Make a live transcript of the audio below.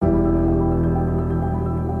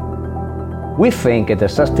We think that the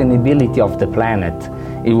sustainability of the planet,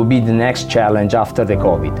 it will be the next challenge after the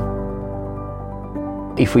COVID.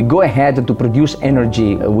 If we go ahead to produce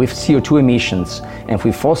energy with CO2 emissions and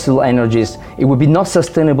with fossil energies, it will be not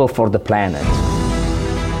sustainable for the planet.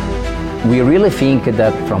 We really think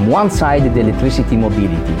that from one side the electricity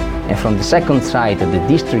mobility and from the second side the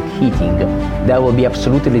district heating, that will be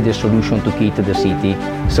absolutely the solution to keep the city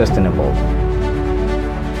sustainable.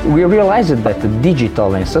 We realized that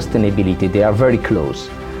digital and sustainability, they are very close.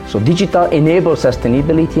 So digital enables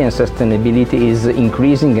sustainability and sustainability is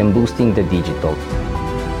increasing and boosting the digital.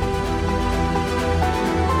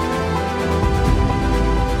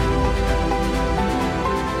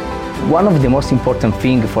 One of the most important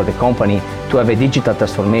things for the company to have a digital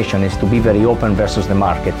transformation is to be very open versus the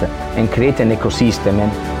market and create an ecosystem.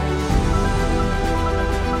 And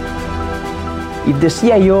if the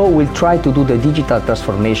CIO will try to do the digital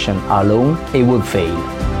transformation alone, it will fail.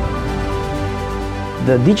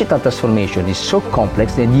 The digital transformation is so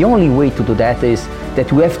complex that the only way to do that is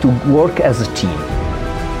that we have to work as a team.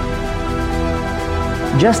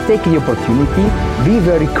 Just take the opportunity, be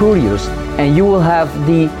very curious, and you will have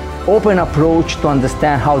the open approach to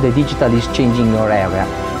understand how the digital is changing your area.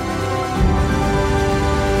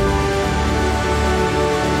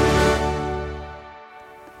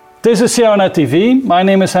 This is CIONet TV. My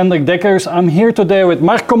name is Hendrik Dekkers. I'm here today with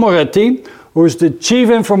Marco Moretti, who is the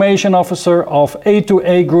Chief Information Officer of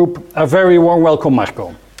A2A Group. A very warm welcome,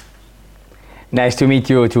 Marco. Nice to meet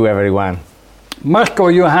you too, everyone. Marco,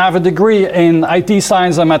 you have a degree in IT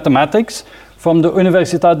Science and Mathematics from the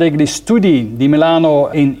Università degli Studi di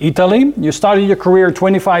Milano in Italy. You started your career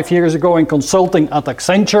 25 years ago in consulting at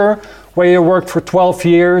Accenture, where you worked for 12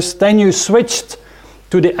 years. Then you switched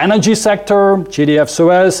to the energy sector, GDF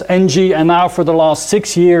Suez, ENGIE, and now for the last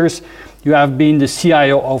 6 years, you have been the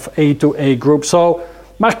CIO of A2A Group. So,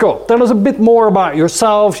 Marco, tell us a bit more about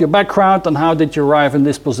yourself, your background, and how did you arrive in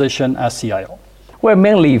this position as CIO? Well,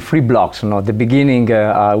 mainly 3 blocks. At the beginning,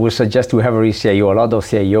 I would suggest to every CIO. A lot of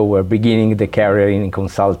CIO were beginning the career in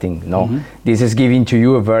consulting. This is giving to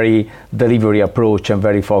you a very delivery approach and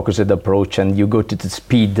very focused approach, and you go to the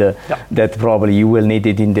speed that probably you will need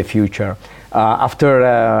it in the future. After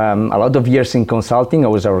a lot of years in consulting, I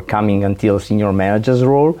was coming until senior manager's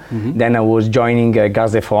role. Then I was joining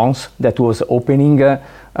Gas de France, that was opening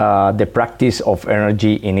the practice of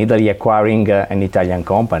energy in Italy, acquiring an Italian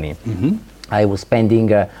company. I was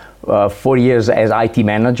spending 4 years as IT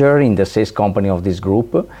manager in the sales company of this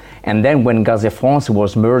group. And then when Gas de France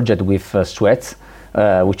was merged with Suez,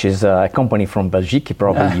 which is a company from Belgique,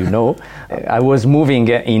 probably you know, I was moving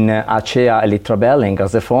in Acea Electrabel and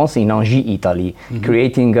Gas de France in Engie, Italy,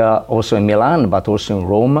 creating also in Milan, but also in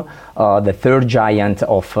Rome, the third giant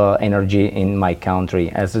of energy in my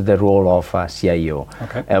country as the role of CIO.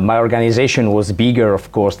 My organization was bigger,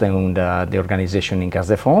 of course, than the organization in Gas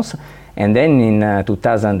de France. And then in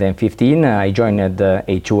 2015, I joined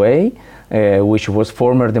A2A, which was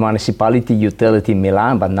former the municipality utility in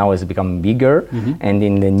Milan, but now has become bigger. And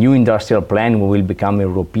in the new industrial plan, we will become a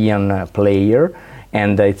European player.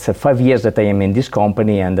 And it's 5 years that I am in this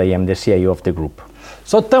company, and I am the CIO of the group.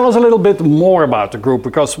 So tell us a little bit more about the group,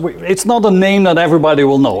 because it's not a name that everybody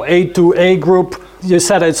will know. A2A Group, you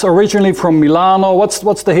said it's originally from Milano.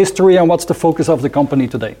 What's the history and what's the focus of the company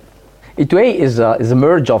today? A2A is a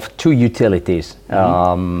merge of 2 utilities,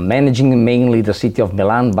 managing mainly the city of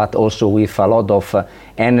Milan, but also with a lot of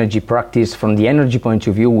energy practice. From the energy point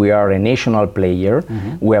of view, we are a national player.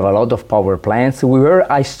 We have a lot of power plants. We were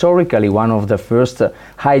historically one of the first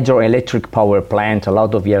hydroelectric power plants a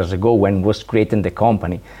lot of years ago when was creating the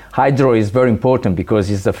company. Hydro is very important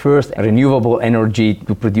because it's the first renewable energy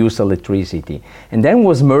to produce electricity. And then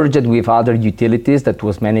was merged with other utilities that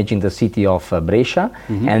was managing the city of Brescia.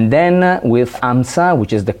 And then with AMSA,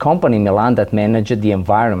 which is the company in Milan that managed the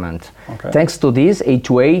environment. Thanks to this,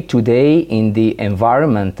 A2A today in the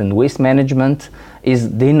environment and waste management is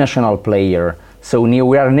the national player. So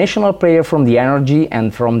we are a national player from the energy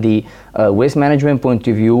and from the waste management point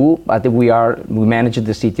of view, but we manage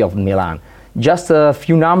the city of Milan. Just a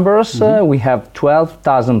few numbers, we have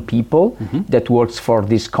 12,000 people that works for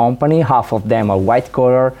this company. Half of them are white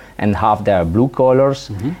collar and half they are blue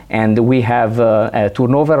collars. And we have a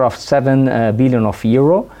turnover of 7 billion of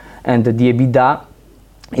euro, and the EBITDA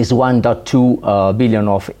is 1.2 billion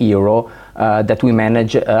of euro that we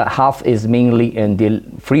manage. Half is mainly in the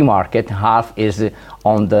free market, half is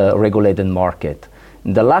on the regulated market.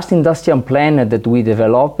 The last industrial plan that we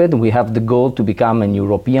developed, we have the goal to become an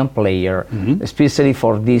European player, especially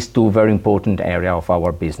for these 2 very important areas of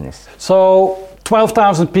our business. So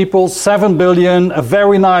 12,000 people, 7 billion, a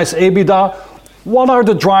very nice EBITDA. What are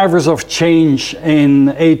the drivers of change in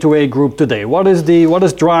A2A Group today? What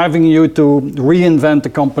is driving you to reinvent the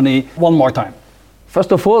company one more time?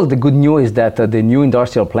 First of all, the good news is that the new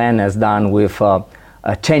industrial plan has done with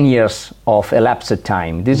 10 years of elapsed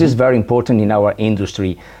time. This is very important in our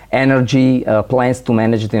industry. Energy plans to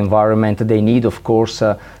manage the environment, they need, of course,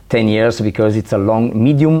 10 years because it's a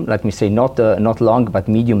medium, let me say, not long, but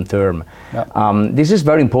medium term. Yeah. This is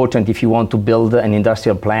very important if you want to build an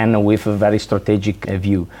industrial plan with a very strategic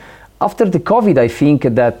view. After the COVID, I think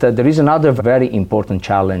that there is another very important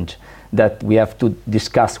challenge that we have to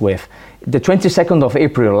discuss with. The 22nd of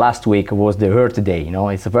April last week was the Earth Day.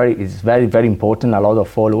 It's very, very important, a lot of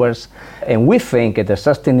followers. And we think that the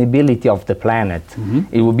sustainability of the planet,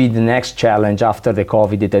 it will be the next challenge after the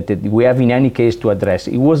COVID that we have in any case to address.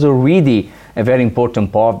 It was already a very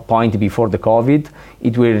important point before the COVID.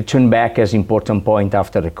 It will return back as important point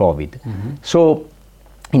after the COVID. So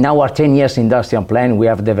in our 10 years industrial plan, we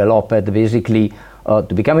have developed basically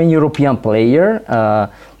to become a European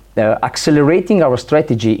player, accelerating our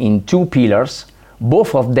strategy in two pillars,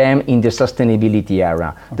 both of them in the sustainability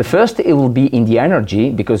area. Okay. The first, it will be in the energy,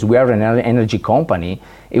 because we are an energy company,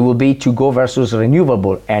 it will be to go versus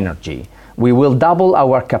renewable energy. We will double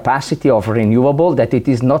our capacity of renewable, that it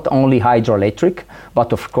is not only hydroelectric,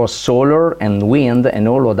 but of course solar and wind and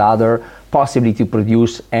all of the other possibility to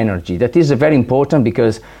produce energy. That is very important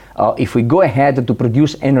because if we go ahead to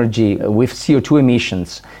produce energy with CO2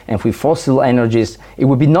 emissions and with fossil energies, it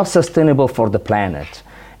would be not sustainable for the planet.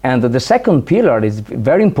 And the second pillar is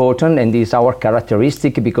very important and is our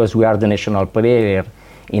characteristic because we are the national player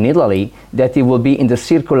in Italy, that it will be in the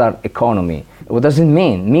circular economy. What does it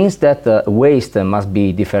mean? It means that waste must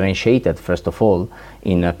be differentiated, first of all,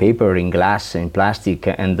 in paper, in glass, in plastic,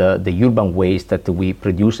 and the urban waste that we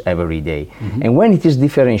produce every day. And when it is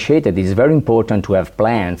differentiated, it's very important to have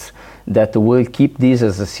plants that will keep this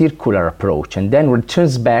as a circular approach and then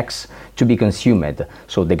returns back to be consumed.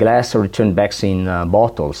 So the glass returns back in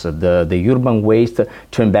bottles, the urban waste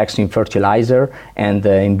turns back in fertilizer and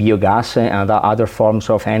in biogas and other forms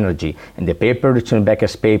of energy. And the paper returns back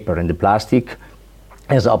as paper, and the plastic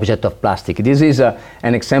as object of plastic. This is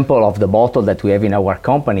an example of the bottle that we have in our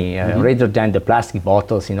company, rather than the plastic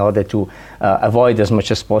bottles, in order to avoid as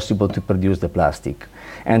much as possible to produce the plastic.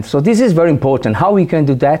 And so this is very important. How we can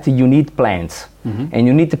do that? You need plants. And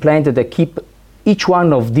you need a plant that keep each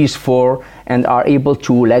one of these four and are able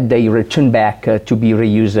to let they return back to be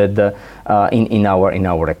reused in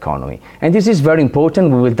our economy. And this is very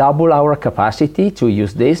important. We will double our capacity to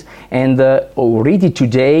use this. And already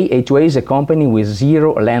today, A2A is a company with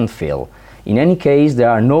zero landfill. In any case, there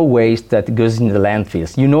are no waste that goes in the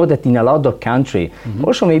landfills. You know that in a lot of countries,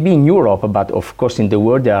 also maybe in Europe, but of course in the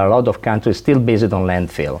world, there are a lot of countries still based on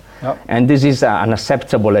landfill. Yep. And this is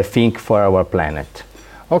unacceptable, I think, for our planet.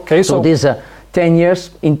 Okay, so this 10 years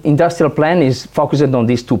industrial plan is focused on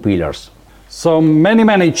these two pillars. So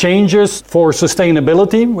many changes for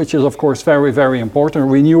sustainability, which is of course very, very important.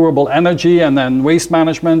 Renewable energy and then waste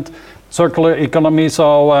management, circular economy.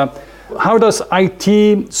 So how does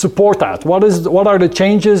IT support that? What are the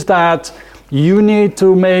changes that you need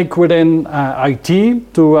to make within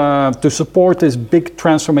IT to support this big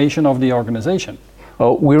transformation of the organization?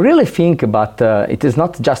 We really think about it is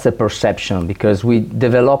not just a perception, because we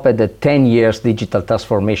developed a 10 years digital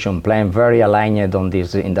transformation plan very aligned on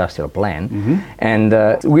this industrial plan. And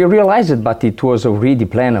we realized, but it was already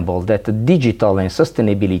plannable, that digital and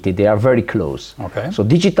sustainability, they are very close. Okay. So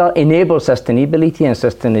digital enables sustainability, and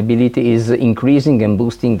sustainability is increasing and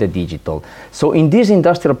boosting the digital. So in this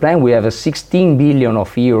industrial plan, we have a 16 billion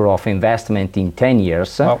euro of investment in 10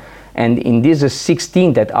 years. Oh. And in these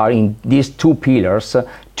 16 that are in these two pillars,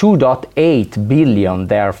 2.8 billion,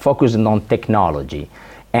 they are focused on technology.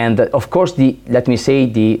 And of course, the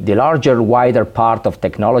larger, wider part of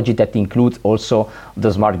technology that includes also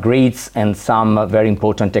the smart grids and some very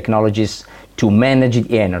important technologies to manage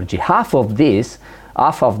the energy. Half of this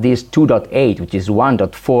 2.8, which is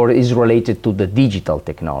 1.4, is related to the digital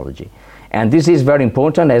technology. And this is very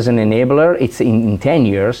important as an enabler. It's in 10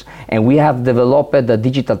 years, and we have developed a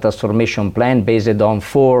digital transformation plan based on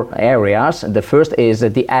 4 areas. The first is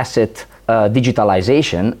the asset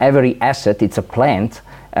digitalization. Every asset, it's a plant,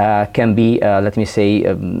 can be,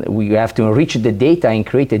 we have to enrich the data and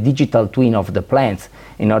create a digital twin of the plants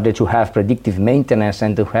in order to have predictive maintenance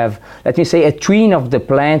and to have, a twin of the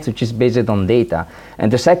plant which is based on data. And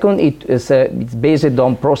the second, it's based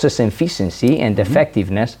on process efficiency and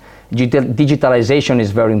effectiveness. Digitalization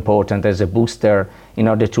is very important as a booster in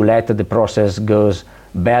order to let the process goes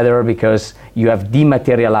better because you have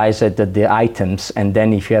dematerialized the items, and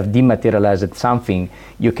then if you have dematerialized something,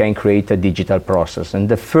 you can create a digital process. And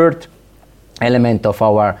the third element of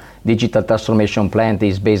our digital transformation plan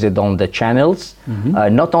is based on the channels,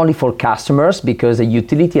 not only for customers, because a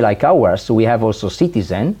utility like ours, we have also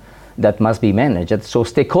citizen that must be managed. So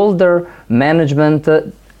stakeholder management,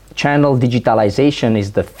 channel digitalization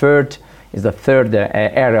is the third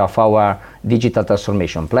area of our digital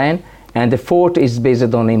transformation plan. And the fourth is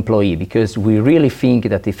based on employee, because we really think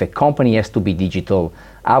that if a company has to be digital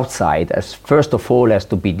outside, as first of all has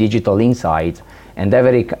to be digital inside, and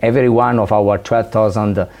every one of our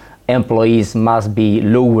 12,000 employees must be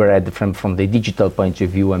lowered from the digital point of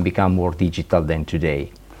view and become more digital than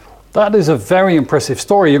today. That is a very impressive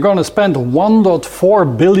story. You're going to spend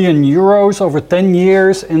 1.4 billion euros over 10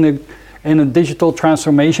 years in a digital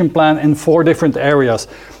transformation plan in 4 different areas.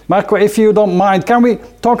 Marco, if you don't mind, can we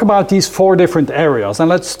talk about these 4 different areas? And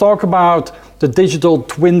let's talk about the digital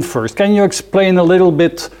twin first. Can you explain a little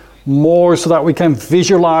bit more so that we can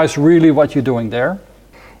visualize really what you're doing there?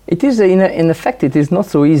 It is, in effect, it is not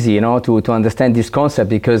so easy, to understand this concept,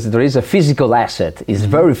 because there is a physical asset. It's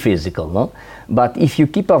very physical, no? But if you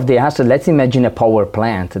keep off the asset, let's imagine a power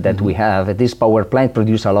plant that we have. This power plant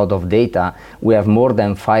produces a lot of data. We have more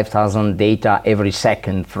than 5,000 data every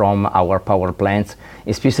second from our power plants,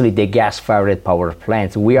 especially the gas-fired power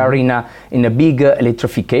plants. We are in a big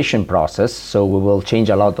electrification process, so we will change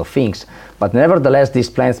a lot of things. But nevertheless, these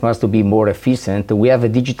plants must be more efficient. We have a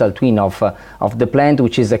digital twin of the plant,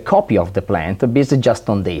 which is a copy of the plant based just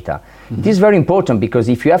on data. It is very important, because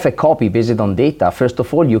if you have a copy based on data, first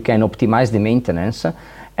of all, you can optimize the maintenance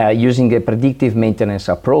using a predictive maintenance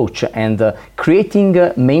approach, and creating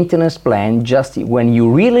a maintenance plan just when you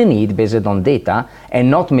really need based on data, and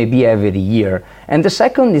not maybe every year. And the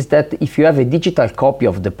second is that if you have a digital copy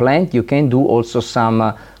of the plant, you can do also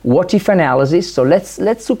some what-if analysis. So let's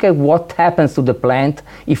look at what happens to the plant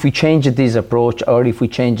if we change this approach, or if we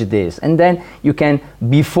change this. And then you can,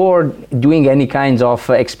 before doing any kinds of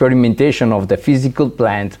experimentation of the physical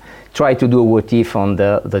plant, try to do a what-if on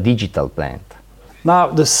the digital plant. Now,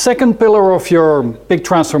 the second pillar of your big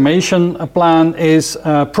transformation plan is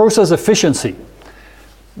process efficiency.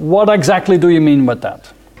 What exactly do you mean with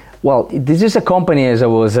that? Well, this is a company, as I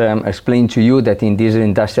was explaining to you, that in this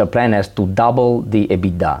industrial plan has to double the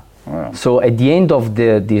EBITDA. Wow. So at the end of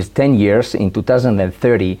these 10 years, in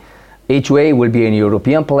 2030, A2A will be a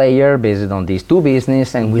European player based on these 2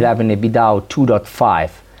 businesses, and we'll have an EBITDA of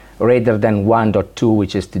 2.5 rather than 1.2,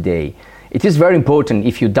 which is today. It is very important.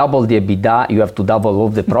 If you double the EBITDA, you have to double all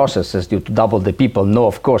the processes, you have to double the people. No,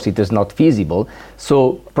 of course, it is not feasible.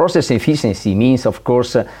 So process efficiency means, of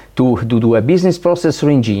course, to do a business process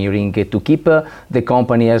re-engineering, to keep the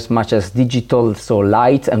company as much as digital, so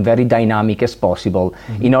light and very dynamic as possible,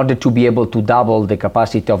 in order to be able to double the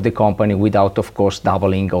capacity of the company without, of course,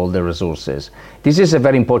 doubling all the resources. This is a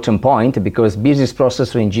very important point, because business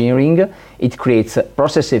process re-engineering, it creates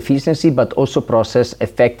process efficiency, but also process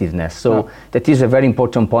effectiveness. So that is a very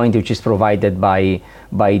important point, which is provided by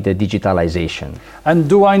the digitalization. And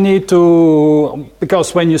do I need to,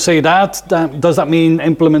 because when you say that does that mean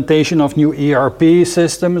implementation of new ERP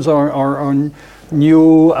systems or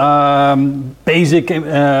new basic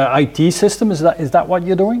IT systems? Is that what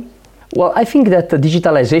you're doing? Well, I think that the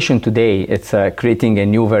digitalization today, it's creating a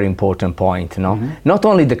new very important point. Not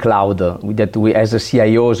only the cloud, that we as a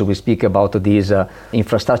CIOs, we speak about this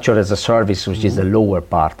infrastructure as a service, which is the lower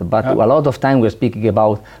part, but a lot of time we're speaking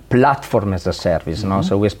about platform as a service.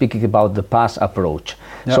 So we're speaking about the PaaS approach.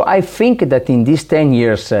 So I think that in these 10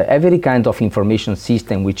 years, every kind of information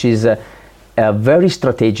system, which is very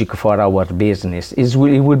strategic for our business, it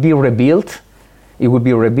will be rebuilt. It will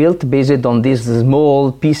be rebuilt based on these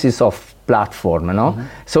small pieces of platform,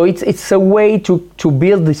 So it's a way to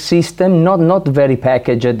build the system, not very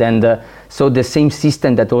packaged, and so the same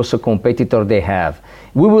system that also competitor they have.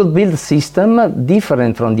 We will build a system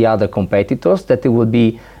different from the other competitors, that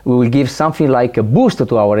we will give something like a boost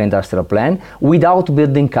to our industrial plan without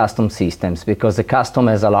building custom systems, because the custom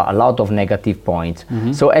has a lot of negative points.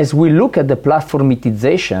 So as we look at the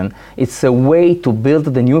platformitization, it's a way to build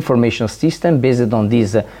the new information system based on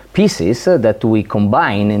these pieces that we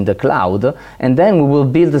combine in the cloud, and then we will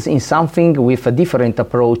build this in something with a different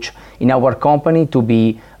approach in our company to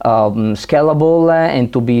be scalable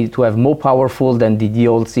and to have more powerful than the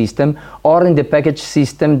old system, or in the package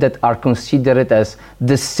system that are considered as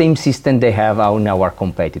the same system they have in our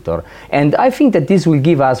competitor. And I think that this will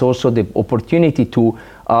give us also the opportunity to,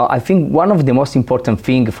 I think one of the most important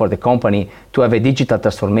things for the company to have a digital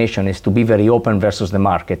transformation is to be very open versus the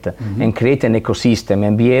market and create an ecosystem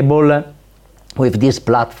and be able with this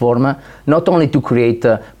platform, not only to create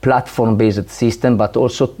a platform-based system, but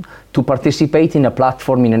also to participate in a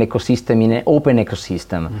platform, in an ecosystem, in an open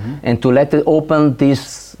ecosystem, and to let it open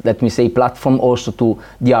this, let me say, platform also to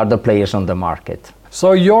the other players on the market.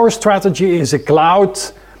 So your strategy is a cloud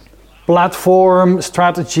platform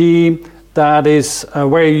strategy that is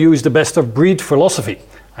where you use the best of breed philosophy,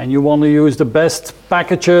 and you want to use the best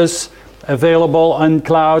packages available on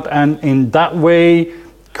cloud, and in that way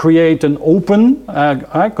create an open,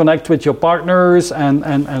 connect with your partners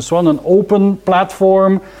and so on, an open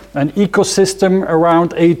platform, an ecosystem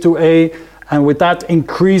around A2A, and with that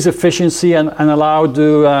increase efficiency and allow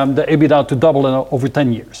the EBITDA to double over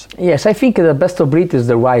 10 years. Yes, I think the best of breed is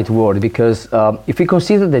the right word, because if we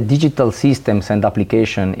consider the digital systems and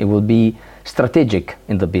application, it will be strategic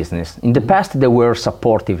in the business. In the past they were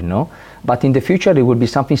supportive, no? But in the future it will be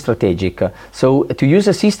something strategic. So to use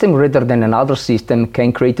a system rather than another system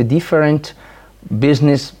can create a different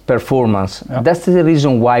business performance. Yep. That's the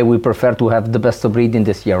reason why we prefer to have the best of breed in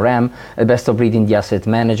the CRM, the best of breed in the asset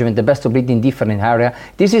management, the best of breed in different areas.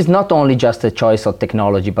 This is not only just a choice of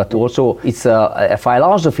technology, but also it's a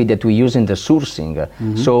philosophy that we use in the sourcing.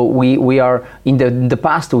 So we are, in the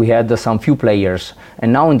past we had some few players,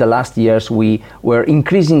 and now in the last years we were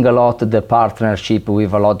increasing a lot the partnership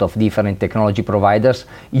with a lot of different technology providers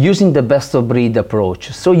using the best of breed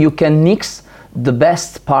approach. So you can mix the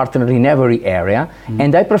best partner in every area,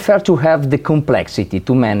 and I prefer to have the complexity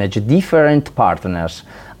to manage different partners,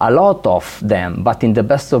 a lot of them, but in the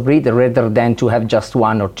best of breed, rather than to have just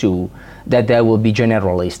one or two that they will be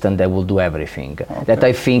generalist and they will do everything. Okay. That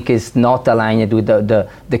I think is not aligned with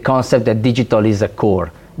the concept that digital is a core.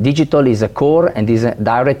 Digital is a core and is a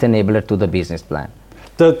direct enabler to the business plan.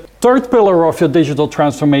 The third pillar of your digital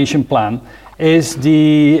transformation plan is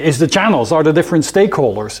the channels, or the different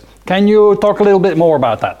stakeholders. Can you talk a little bit more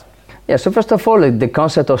about that? Yeah, so first of all, the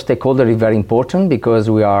concept of stakeholder is very important, because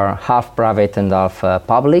we are half private and half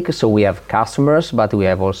public. So we have customers, but we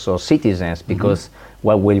have also citizens, because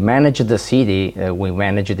while we manage the city, we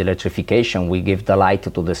manage the electrification, we give the light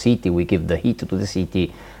to the city, we give the heat to the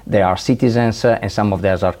city. They are citizens, and some of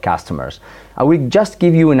theirs are customers. I will just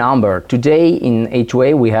give you a number. Today in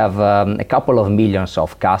A2A we have a couple of millions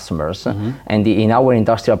of customers, and in our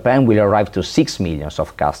industrial plan we'll arrive to 6 million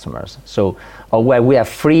of customers. So where we have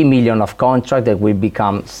 3 million of contract, that will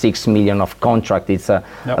become 6 million of contract. It's a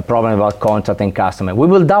problem about contract and customer. We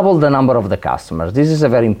will double the number of the customers. This is a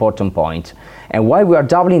very important point. And while we are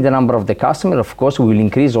doubling the number of the customers, of course, we will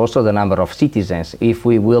increase also the number of citizens if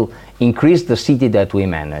we will increase the city that we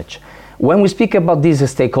manage. When we speak about this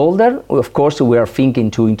stakeholder, of course, we are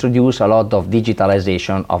thinking to introduce a lot of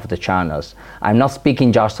digitalization of the channels. I'm not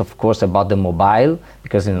speaking just, of course, about the mobile,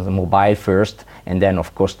 because it's the mobile first, and then,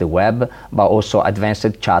 of course, the web, but also advanced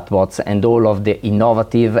chatbots and all of the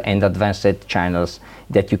innovative and advanced channels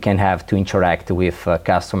that you can have to interact with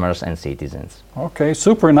customers and citizens. Okay,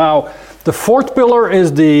 super. Now, the fourth pillar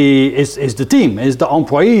is the team, is the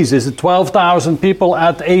employees, is the 12,000 people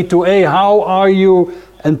at A2A. How are you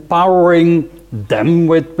empowering them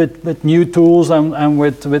with new tools and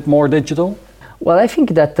with more digital? Well, I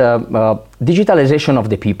think that digitalization of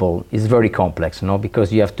the people is very complex, no?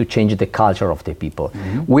 Because you have to change the culture of the people.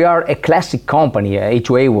 We are a classic company.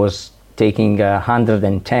 A2A was taking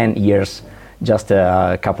 110 years just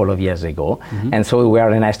a couple of years ago, and so we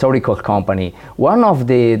are an historical company. One of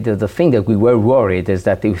the things that we were worried is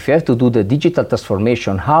that if you have to do the digital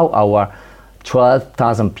transformation, how our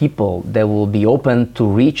 12,000 people that will be open to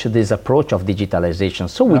reach this approach of digitalization.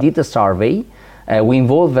 So we did a survey. We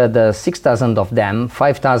involved 6,000 of them,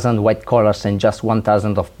 5,000 white collars and just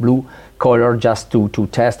 1,000 of blue collar, just to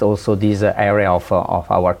test also this area of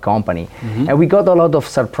our company. And we got a lot of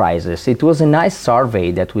surprises. It was a nice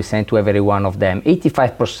survey that we sent to every one of them.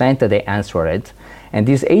 85% they answered. And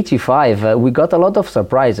these 85, we got a lot of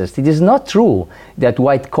surprises. It is not true that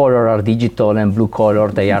white collar are digital and blue collar,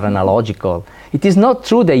 they are analogical. It is not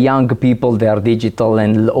true that young people, they are digital,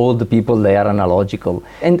 and old people, they are analogical.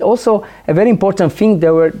 And also, a very important thing,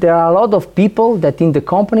 there are a lot of people that in the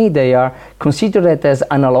company, they are considered as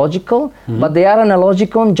analogical, but they are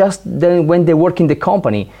analogical just when they work in the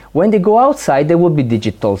company. When they go outside, they will be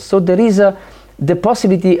digital. So there is the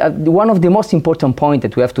possibility, one of the most important points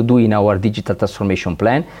that we have to do in our digital transformation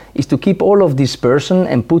plan is to keep all of this person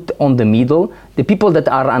and put on the middle the people that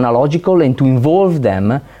are analogical, and to involve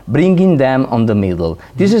them, bringing them on the middle.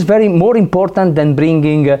 This is very more important than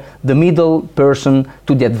bringing the middle person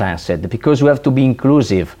to the advanced, because we have to be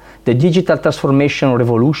inclusive. The digital transformation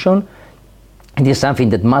revolution, it is something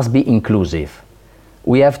that must be inclusive.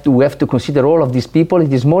 we have to consider all of these people.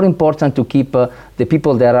 It is more important to keep the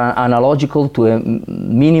people that are analogical to a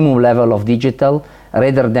minimum level of digital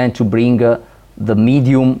rather than to bring the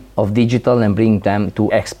medium of digital and bring them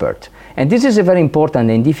to expert. And this is a very important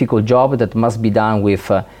and difficult job that must be done with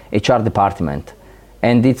HR department.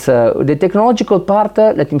 And it's the technological part,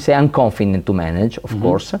 let me say, I'm confident to manage, of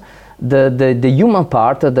course. The human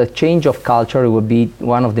part, the change of culture will be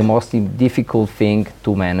one of the most difficult things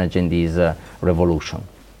to manage in this revolution.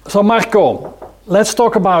 So Marco, let's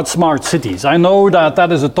talk about smart cities. I know that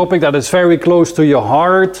that is a topic that is very close to your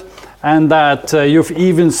heart, and that you've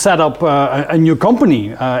even set up a new company,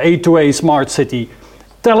 A2A Smart City.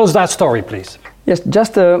 Tell us that story, please. Yes,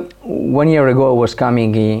 just 1 year ago I was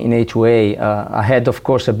coming in A2A. I had, of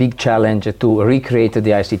course, a big challenge to recreate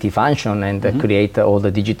the ICT function and create all the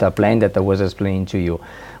digital plan that I was explaining to you.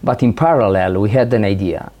 But in parallel, we had an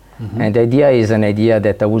idea. And the idea is an idea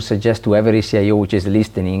that I would suggest to every CIO which is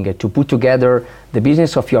listening to put together the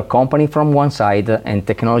business of your company from one side and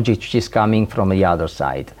technology which is coming from the other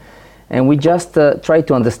side. And we just try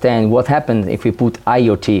to understand what happens if we put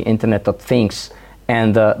IoT, Internet of Things,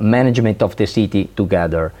 and management of the city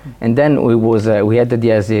together. And then we had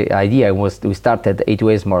the idea, we started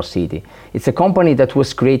A2A Smart City. It's a company that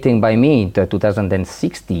was created by me in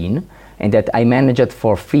 2016, and that I managed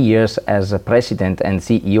for 3 years as a president and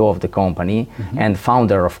CEO of the company, and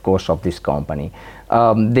founder, of course, of this company.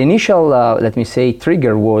 The initial, let me say,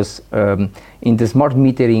 trigger was in the smart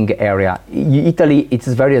metering area. Italy, it's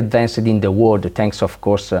very advanced in the world, thanks, of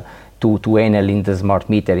course, to Enel in the smart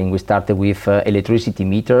metering. We started with electricity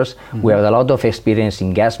meters. We have a lot of experience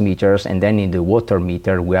in gas meters, and then in the water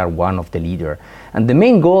meter, we are one of the leader. And the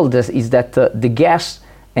main goal is that the gas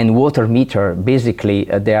and water meter, basically,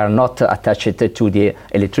 they are not attached to the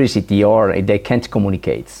electricity, or they can't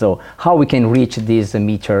communicate. So how we can reach these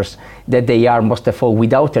meters that they are most of all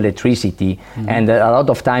without electricity, and a lot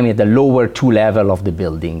of time at the lower 2 level of the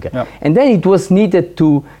building. Yep. And then it was needed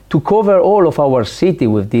to cover all of our city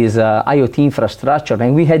with this IoT infrastructure,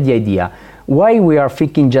 and we had the idea, why we are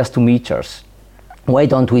thinking just 2 meters? Why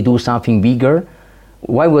don't we do something bigger?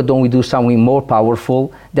 Why don't we do something more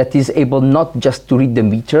powerful that is able not just to read the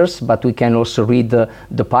meters, but we can also read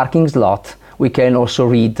the parking slot, we can also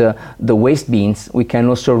read the waste bins, we can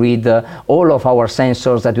also read all of our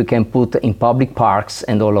sensors that we can put in public parks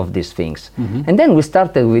and all of these things. And then we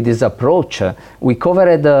started with this approach. We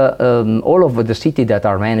covered all of the cities that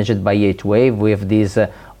are managed by A2A with this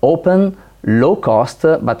open, low cost,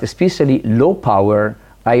 but especially low power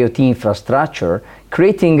IoT infrastructure,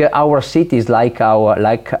 creating our cities like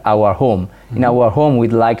our home. In our home,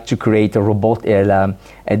 we'd like to create a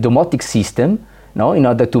domotic system, in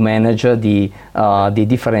order to manage the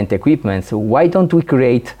different equipments. Why don't we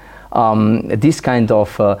create this kind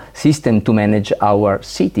of system to manage our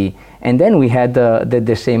city? And then we had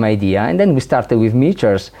the same idea, and then we started with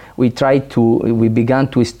meters. We began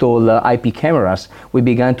to install IP cameras. We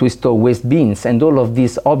began to install waste bins, and all of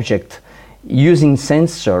these objects using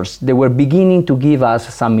sensors, they were beginning to give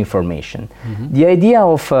us some information. The idea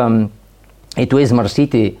of A2A Smart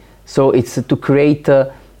City, so it's to create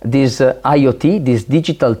this IoT, this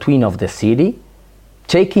digital twin of the city,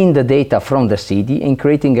 taking the data from the city and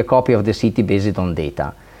creating a copy of the city based on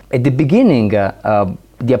data. At the beginning,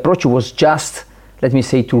 the approach was just, let me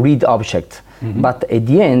say, to read objects. But at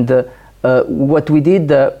the end, what we did,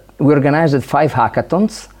 we organized 5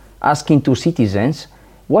 hackathons asking to citizens,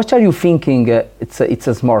 what are you thinking it's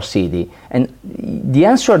a smart city? And the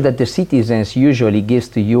answer that the citizens usually gives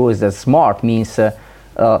to you is that smart means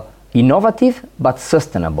innovative but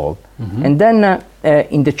sustainable. And then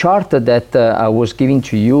in the chart that I was giving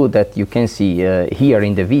to you, that you can see here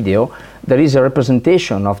in the video, there is a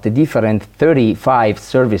representation of the different 35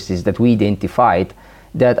 services that we identified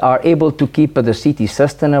that are able to keep the city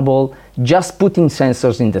sustainable, just putting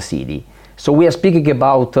sensors in the city. So we are speaking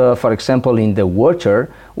about, for example, in the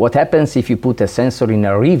water, what happens if you put a sensor in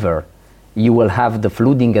a river? You will have the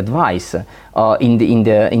flooding advice. In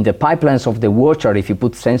the pipelines of the water, if you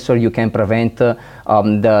put sensor, you can prevent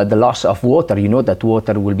the loss of water. You know that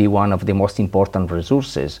water will be one of the most important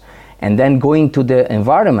resources. And then going to the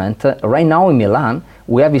environment, right now in Milan,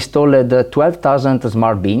 we have installed 12,000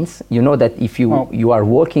 smart bins. You know that if you are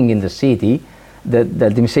working in the city,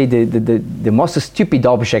 let me say the most stupid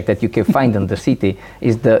object that you can find in the city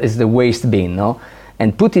is the waste bin, no?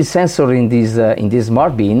 And putting sensor in this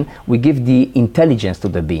smart bin, we give the intelligence to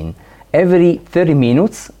the bin. Every 30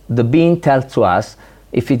 minutes, the bin tells to us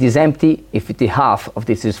if it is empty, if it is half of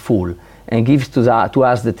this is full, and gives to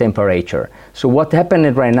us the temperature. So what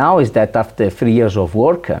happened right now is that after 3 years of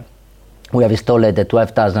work, we have installed the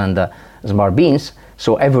 12,000 smart bins.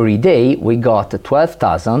 So every day we got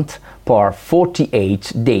 12,000 per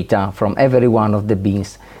 48 data from every one of the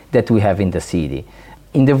bins that we have in the city.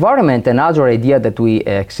 In the environment, another idea that we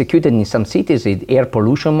executed in some cities is air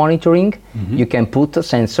pollution monitoring. You can put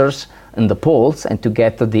sensors in the poles and to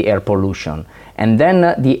get the air pollution. And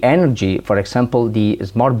then the energy, for example, the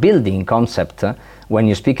smart building concept, when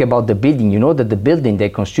you speak about the building, you know that the building, they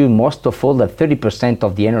consume most of all, 30%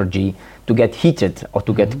 of the energy to get heated or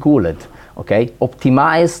to get cooled. Okay,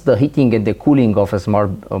 optimize the heating and the cooling of a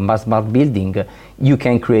smart building, you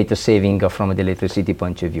can create a saving from the electricity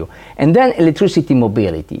point of view. And then electricity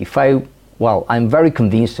mobility. I'm very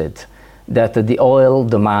convinced that the oil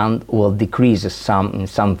demand will decrease in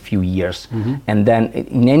some few years. And then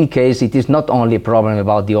in any case, it is not only a problem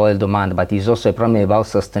about the oil demand, but it's also a problem about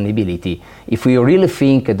sustainability. If we really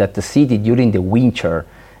think that the city during the winter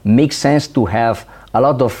makes sense to have a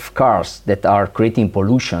lot of cars that are creating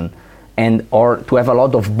pollution, or to have a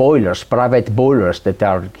lot of boilers, private boilers that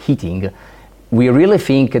are heating, we really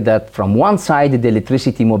think that from one side the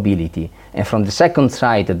electricity mobility and from the second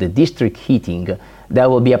side the district heating, that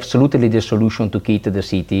will be absolutely the solution to keep the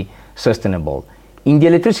city sustainable. In the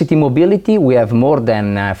electricity mobility, we have more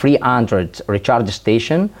than 300 recharge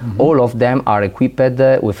stations. All of them are equipped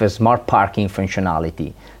with a smart parking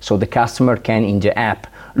functionality. So the customer can, in the app,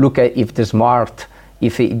 look at if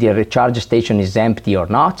the recharge station is empty or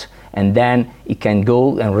not, and then it can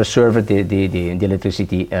go and reserve the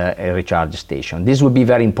electricity recharge station. This will be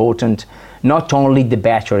very important, not only the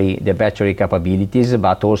battery capabilities,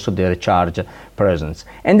 but also the recharge presence.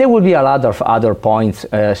 And there will be a lot of other points,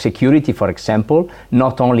 security, for example,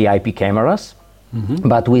 not only IP cameras,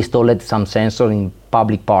 but we installed some sensors in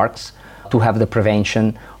public parks to have the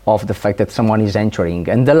prevention of the fact that someone is entering.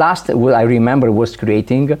 And the last I remember was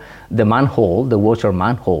creating the manhole, the water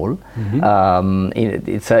manhole.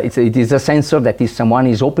 It is a sensor that if someone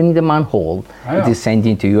is opening the manhole, it is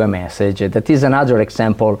sending to you a message. That is another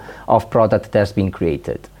example of product that has been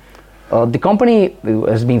created. The company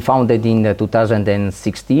has been founded in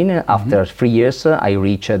 2016. After 3 years, I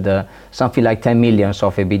reached something like 10 million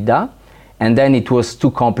of EBITDA. And then it was too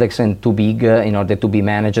complex and too big in order to be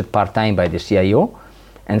managed part-time by the CIO.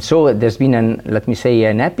 And so there's been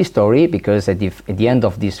an happy story, because at the end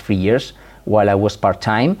of these 3 years, while I was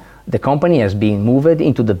part-time, the company has been moved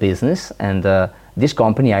into the business, and this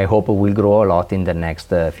company, I hope, will grow a lot in the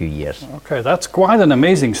next few years. Okay, that's quite an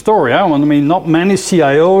amazing story. I mean, not many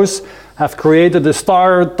CIOs have created a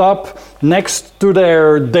startup next to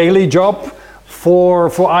their daily job for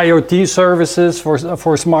IoT services,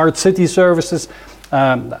 for smart city services.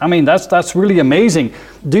 I mean, that's really amazing.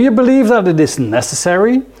 Do you believe that it is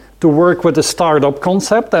necessary to work with a startup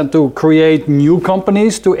concept and to create new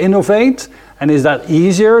companies to innovate? And is that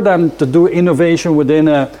easier than to do innovation within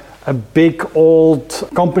a big old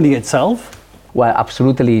company itself? Well,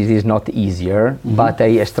 absolutely, it is not easier, but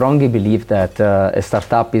I strongly believe that a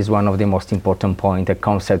startup is one of the most important points, a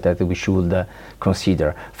concept that we should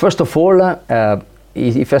consider. First of all,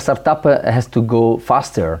 if a startup has to go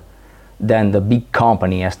faster, then the big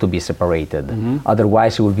company has to be separated.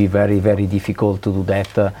 Otherwise, it will be very, very difficult to do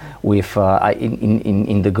that with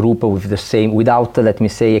in the group with the same, without, let me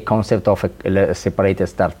say, a concept of a separated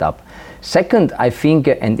startup. Second, I think,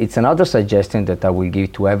 and it's another suggestion that I will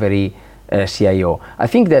give to every CIO. I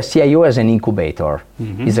think the CIO as an incubator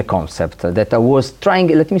is a concept that I was trying,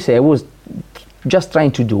 let me say, I was just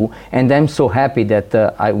trying to do, and I'm so happy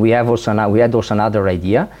that we had also another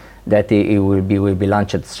idea that it will be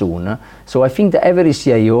launched soon. So I think that every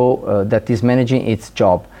CIO that is managing its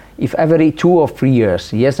job, if every 2 or 3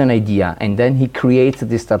 years he has an idea and then he creates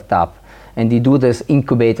this startup and he do this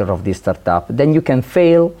incubator of this startup, then you can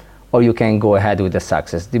fail or you can go ahead with the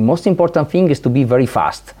success. The most important thing is to be very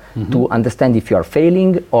fast, to understand if you are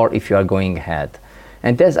failing or if you are going ahead.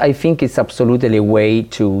 And that's, I think, it's absolutely a way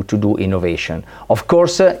to do innovation. Of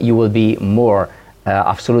course, you will be more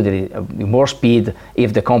more speed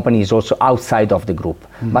if the company is also outside of the group.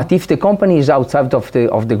 But if the company is outside of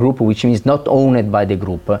the group, which means not owned by the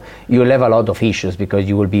group, you will have a lot of issues because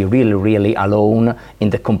you will be really, really alone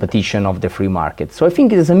in the competition of the free market. So I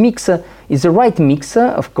think it's a mix, it's the right mix,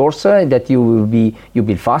 of course, that you'll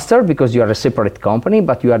be faster because you are a separate company,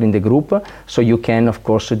 but you are in the group, so you can, of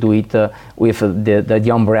course, do it with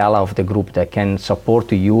the umbrella of the group that can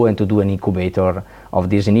support you and to do an incubator of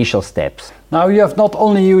these initial steps. Now you have not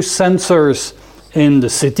only used sensors in the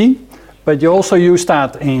city, but you also use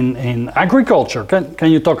that in agriculture.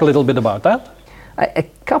 Can you talk a little bit about that? A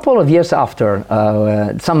couple of years after,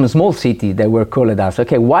 some small city, they were called us,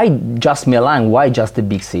 okay, why just Milan? Why just the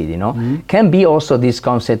big city, Can be also this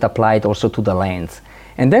concept applied also to the lands.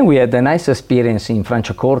 And then we had a nice experience in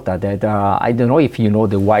Franciacorta that, I don't know if you know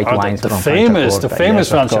the white wines from Franciacorta. The famous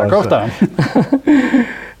Franciacorta.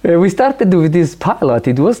 We started with this pilot.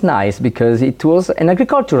 It was nice because it was an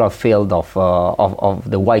agricultural field of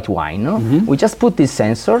the white wine. We just put these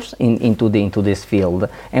sensors into this field,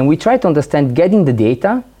 and we tried to understand getting the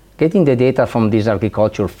data from this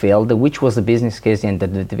agricultural field, which was the business case and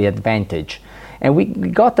the advantage. And we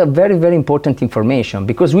got a very, very important information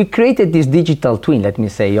because we created this digital twin, let me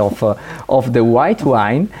say, of the white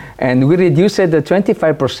wine, and we reduced the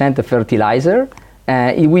 25% fertilizer.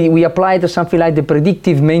 We applied something like the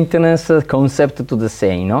predictive maintenance concept to the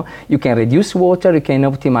same. You can reduce water, you can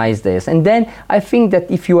optimize this. And then I think that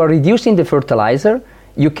if you are reducing the fertilizer,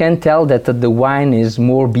 you can tell that the wine is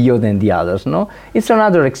more bio than the others. It's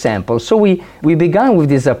another example. So we began with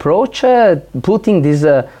this approach, putting this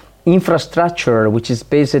infrastructure which is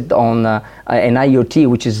based on an IoT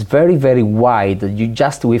which is very, very wide. You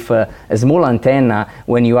just with a small antenna,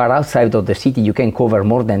 when you are outside of the city, you can cover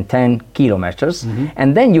more than 10 kilometers.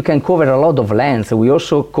 And then you can cover a lot of lands. We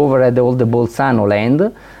also covered all the Bolzano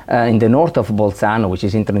land in the north of Bolzano, which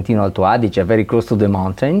is in Trentino Alto Adige, very close to the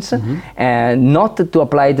mountains. And not to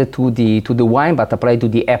apply to the wine, but apply to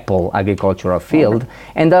the apple agricultural field.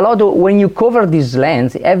 And a lot of, when you cover these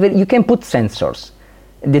lands, you can put sensors.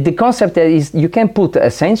 The concept is you can put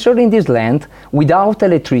a sensor in this land without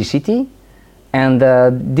electricity, and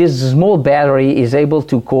this small battery is able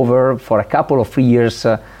to cover for a couple of years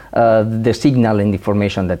the signal and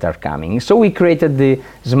information that are coming. So we created the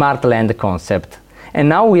smart land concept. And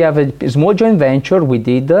now we have a small joint venture we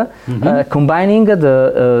did, combining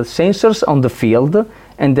the sensors on the field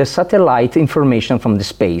and the satellite information from the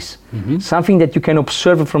space. Something that you can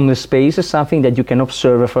observe from the space, something that you can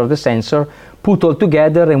observe from the sensor, put all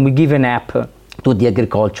together, and we give an app to the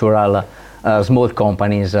agricultural small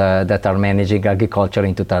companies that are managing agriculture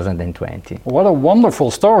in 2020. What a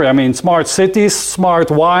wonderful story. I mean, smart cities,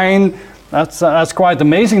 smart wine, that's quite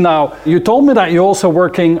amazing. Now, you told me that you're also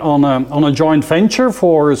working on a joint venture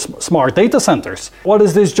for smart data centers. What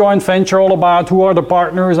is this joint venture all about? Who are the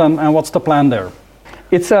partners, and what's the plan there?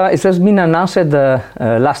 It has been announced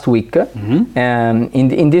last week.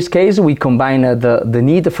 In this case, we combine the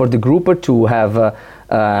need for the group to have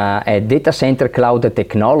a data center cloud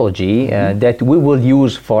technology that we will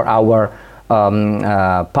use for our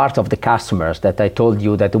part of the customers that I told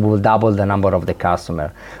you that will double the number of the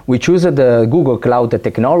customer. We choose the Google Cloud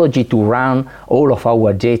technology to run all of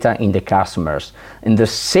our data in the customers. In the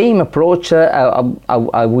same approach,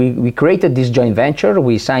 we created this joint venture.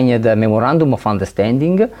 We signed a memorandum of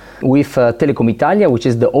understanding with Telecom Italia, which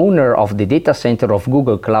is the owner of the data center of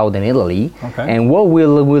Google Cloud in Italy. And what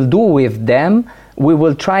we'll do with them, we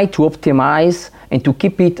will try to optimize and to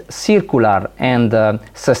keep it circular and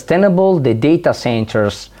sustainable, the data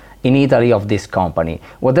centers in Italy of this company.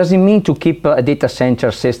 What does it mean to keep a data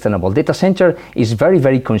center sustainable? Data center is very,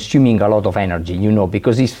 very consuming a lot of energy,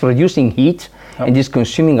 because it's producing heat and it's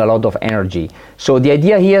consuming a lot of energy. So the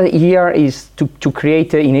idea here is to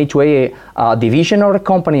create in A2A a division or a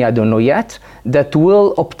company, I don't know yet, that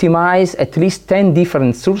will optimize at least 10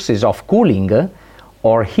 different sources of cooling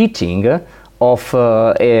or heating of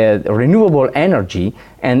renewable energy,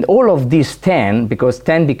 and all of these 10 because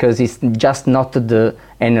it's just not the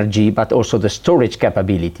energy but also the storage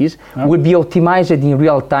capabilities, will be optimized in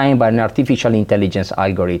real time by an artificial intelligence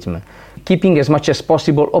algorithm, keeping as much as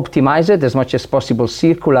possible optimized, as much as possible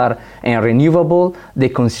circular and renewable the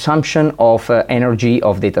consumption of energy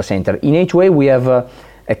of data center. In A2A we have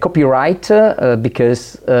a copyright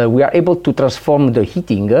because we are able to transform the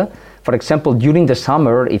heating. For example, during the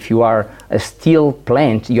summer, if you are a steel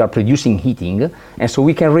plant, you are producing heating, and so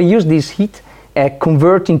we can reuse this heat,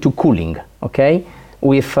 convert into cooling,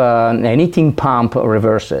 with an heating pump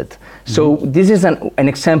reversed. So this is an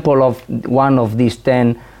example of one of these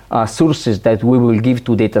 10 sources that we will give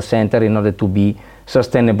to data center in order to be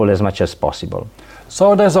sustainable as much as possible.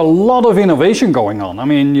 So there's a lot of innovation going on. I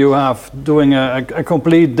mean, you have doing a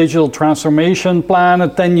complete digital transformation plan, a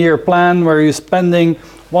 10-year plan where you're spending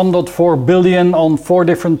 1.4 billion on 4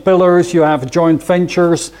 different pillars. You have joint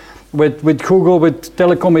ventures with Google, with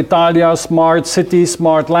Telecom Italia, smart cities,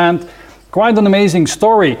 smart land. Quite an amazing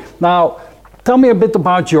story. Now, tell me a bit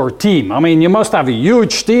about your team. I mean, you must have a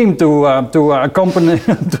huge team to accompany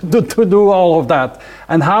to do all of that.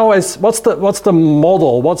 And what's the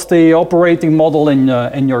model? What's the operating model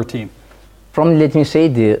in your team? From, let me say,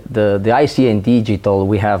 the IC and digital,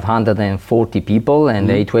 we have 140 people, and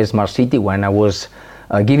A2A Smart City, when I was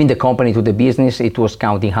Giving the company to the business, it was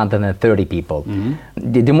counting 130 people.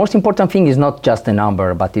 The most important thing is not just the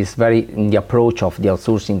number, but it's very in the approach of the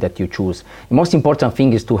outsourcing that you choose. The most important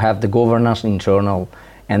thing is to have the governance internal,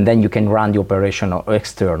 and then you can run the operation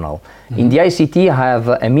external. In the ICT, I have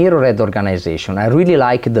a mirrored organization. I really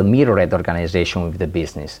like the mirrored organization with the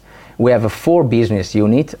business. We have 4 business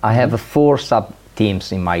units. I have 4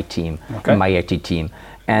 sub-teams in my team, in my IT team.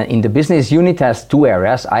 And in the business unit has 2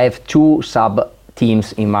 areas. I have 2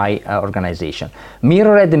 sub-teams in my organization.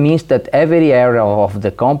 Mirrored means that every area of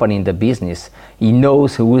the company in the business, he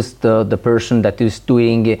knows who is the person that is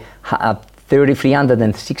doing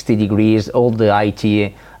 360 degrees all the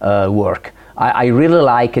IT work. I really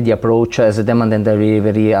like the approach as a demand and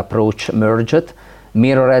delivery approach merged,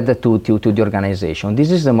 mirrored to the organization.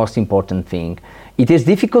 This is the most important thing. It is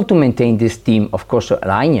difficult to maintain this team, of course,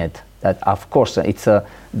 aligned. That of course it's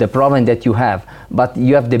the problem that you have, but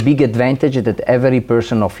you have the big advantage that every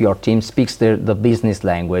person of your team speaks the business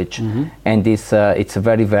language, and it's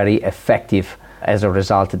very, very effective as a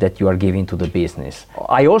result that you are giving to the business.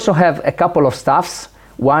 I also have a couple of staffs.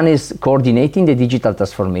 One is coordinating the digital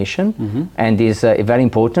transformation, and is very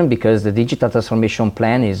important because the digital transformation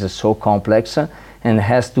plan is so complex and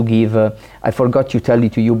has to give, I forgot to tell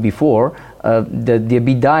it to you before, the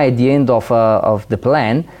EBITDA at the end of the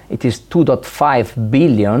plan, it is 2.5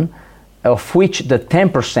 billion, of which the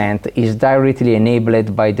 10% is directly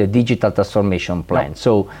enabled by the digital transformation plan.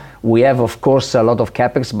 So we have, of course, a lot of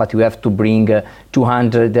capex, but we have to bring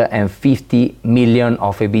 250 million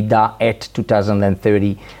of EBITDA at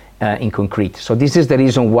 2030 in concrete. So this is the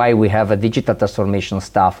reason why we have a digital transformation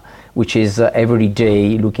staff, which is every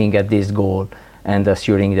day looking at this goal and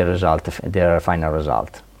assuring the result, their final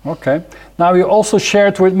result. Okay. Now you also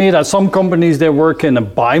shared with me that some companies, they work in a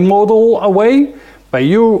bimodal way, but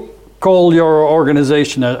you call your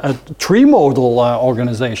organization a trimodal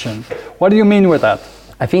organization. What do you mean with that?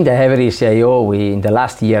 I think that every CIO, in the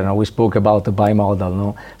last year, we spoke about the bimodal.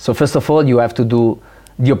 No? So first of all, you have to do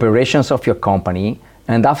the operations of your company.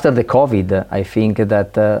 And after the COVID, I think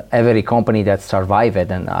that every company that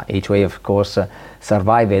survived, and HOA of course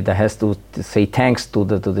survived, has to say thanks to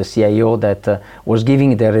the CIO that was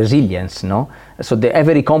giving the resilience. No? So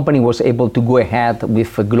every company was able to go ahead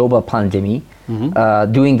with a global pandemic,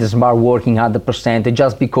 doing the smart working 100%,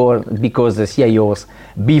 just because the CIOs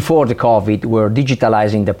before the COVID were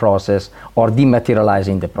digitalizing the process or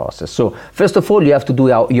dematerializing the process. So first of all, you have to do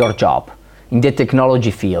your job in the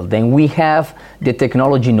technology field. And we have the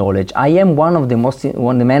technology knowledge. I am one of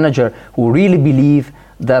the manager who really believe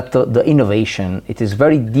that the innovation, it is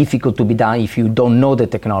very difficult to be done if you don't know the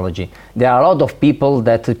technology. There are a lot of people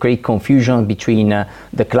that create confusion between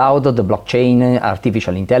the cloud, the blockchain,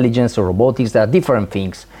 artificial intelligence, or robotics. There are different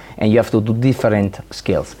things, and you have to do different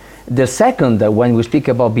skills. The second, when we speak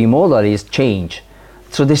about bimodal, is change.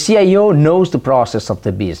 So the CIO knows the process of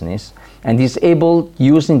the business and is able,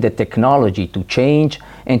 using the technology, to change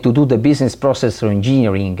and to do the business process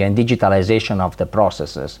engineering and digitalization of the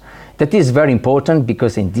processes. That is very important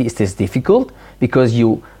because it is difficult, because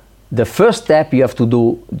the first step you have to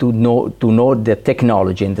know the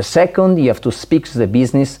technology, and the second you have to speak to the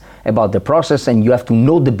business about the process, and you have to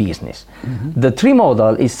know the business. The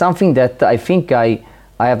trimodal is something that I think I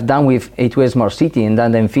have done with HOA Smart City, and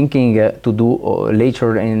then I'm thinking to do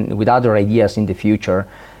later with other ideas in the future.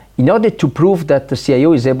 In order to prove that the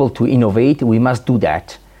CIO is able to innovate, we must do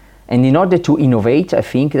that. And in order to innovate, I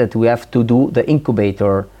think that we have to do the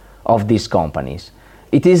incubator of these companies.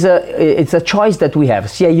 It's a choice that we have.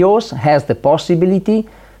 CIOs has the possibility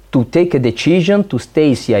to take a decision to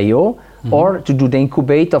stay CIO or to do the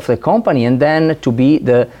incubate of the company and then to be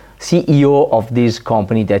the CEO of this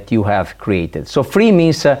company that you have created. So free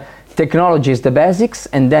means technology is the basics,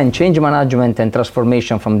 and then change management and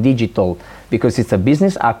transformation from digital, because it's a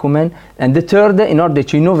business acumen. And the third, in order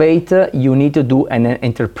to innovate, you need to do an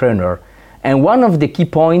entrepreneur. And one of the key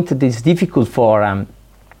points that is difficult for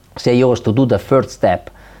CIOs to do the first step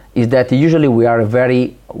is that usually we are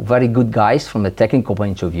very, very good guys from a technical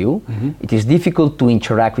point of view. It is difficult to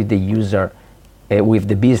interact with the user, with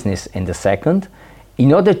the business in the second.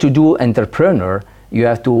 In order to do entrepreneur,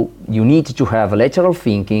 you need to have lateral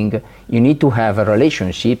thinking, you need to have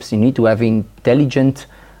relationships, you need to have intelligent,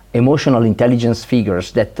 emotional intelligence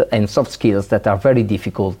figures and soft skills that are very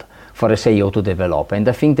difficult for a CIO to develop. And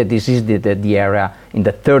I think that this is the area in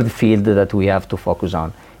the third field that we have to focus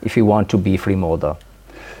on if you want to be free model.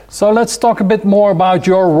 So let's talk a bit more about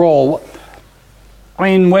your role.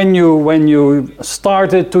 I mean, when you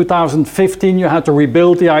started 2015, you had to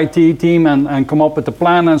rebuild the IT team and come up with the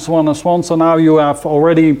plan and so on and so on. So now you have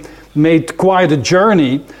already made quite a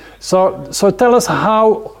journey. So tell us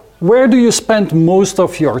where do you spend most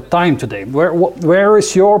of your time today? Where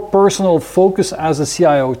is your personal focus as a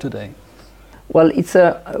CIO today? Well, it's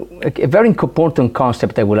a very important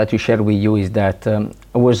concept I would like to share with you is that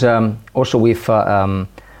I was also with a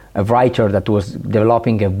writer that was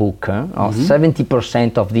developing a book of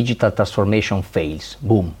 70% of digital transformation fails.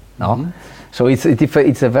 Boom. No? So it's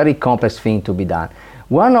a very complex thing to be done.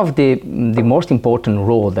 One of the most important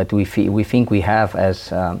role that we think we have as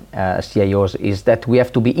CIOs is that we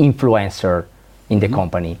have to be influencer in the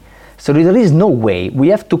company. So there is no way, we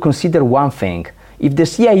have to consider one thing. If the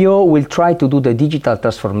CIO will try to do the digital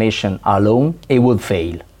transformation alone, it will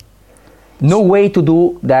fail. No way to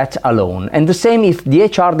do that alone. And the same if the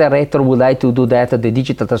HR director would like to do that, the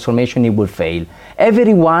digital transformation, it will fail.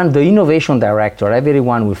 Everyone, the innovation director,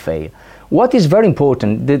 everyone will fail. What is very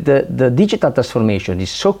important, the digital transformation is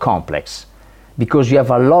so complex because you have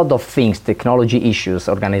a lot of things, technology issues,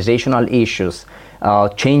 organizational issues,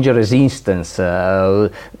 change resistance,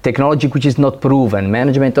 technology which is not proven,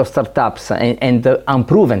 management of startups, and the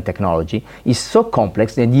unproven technology is so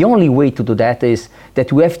complex that the only way to do that is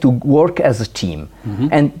that we have to work as a team.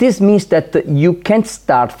 And this means that you can't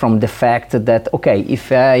start from the fact that, okay, if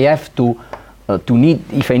I have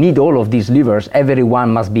if I need all of these levers,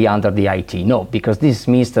 everyone must be under the IT. No, because this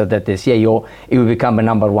means that the CIO, it will become a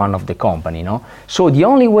number one of the company. No? So the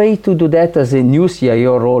only way to do that as a new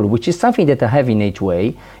CIO role, which is something that I have in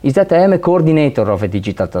H-Way, is that I am a coordinator of a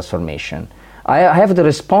digital transformation. I have the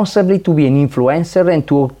responsibility to be an influencer and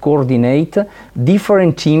to coordinate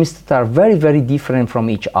different teams that are very, very different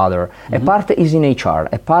from each other. A part is in HR,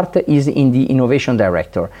 a part is in the innovation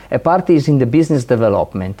director, a part is in the business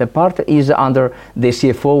development, a part is under the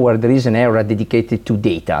CFO where there is an area dedicated to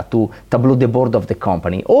data, to tableau de bord of the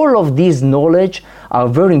company. All of these knowledge are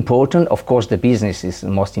very important. Of course, the business is the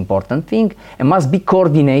most important thing and must be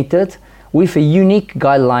coordinated with a unique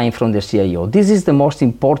guideline from the CIO. This is the most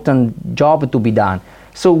important job to be done.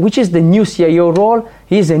 So which is the new CIO role?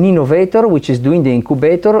 He is an innovator, which is doing the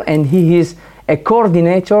incubator, and he is a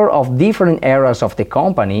coordinator of different areas of the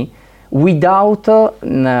company without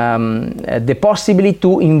the possibility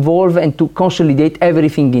to involve and to consolidate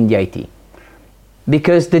everything in the IT.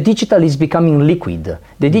 Because the digital is becoming liquid.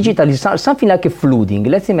 The digital is something like a flooding.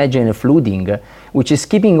 Let's imagine a flooding which is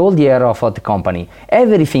keeping all the area of the company.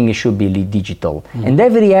 Everything should be digital, and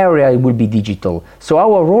every area will be digital. So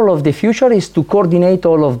our role of the future is to coordinate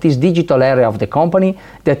all of this digital area of the company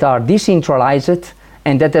that are decentralized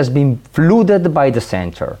and that has been flooded by the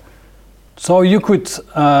center. So you could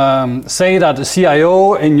say that the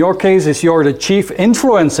CIO, in your case, is you're the chief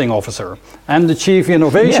influencing officer and the chief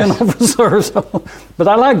innovation officer. So, but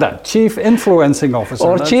I like that, chief influencing officer.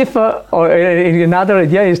 Or chief, or another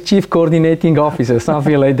idea is chief coordinating officer,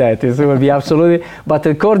 something like that. It will be absolutely, but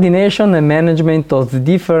the coordination and management of the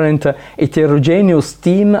different heterogeneous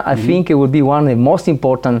team, I think it would be one of the most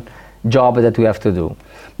important job that we have to do.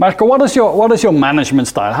 Marco, what is your management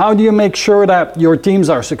style? How do you make sure that your teams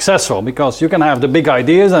are successful? Because you can have the big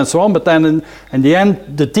ideas and so on, but then in the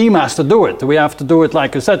end, the team has to do it. We have to do it,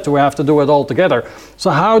 like you said, we have to do it all together. So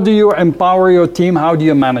how do you empower your team? How do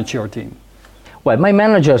you manage your team? Well, my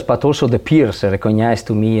managers, but also the peers, recognize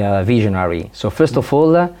to me a visionary. So first of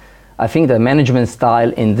all, I think the management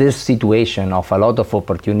style in this situation of a lot of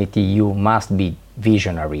opportunity, you must be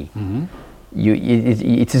visionary.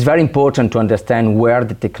 It is very important to understand where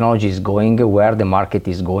the technology is going, where the market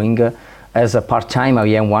is going. As a part-time, I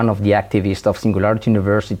am one of the activists of Singularity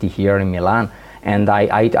University here in Milan, and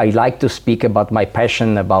I like to speak about my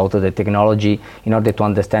passion about the technology in order to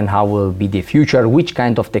understand how will be the future, which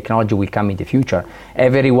kind of technology will come in the future.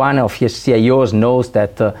 Every one of his CIOs knows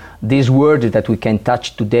that this world that we can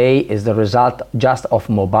touch today is the result just of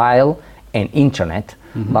mobile and internet,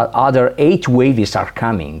 but other 8 waves are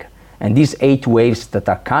coming. And these 8 waves that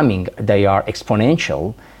are coming, they are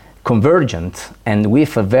exponential, convergent, and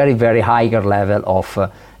with a very, very higher level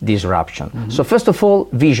of disruption. So first of all,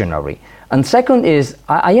 visionary. And second is,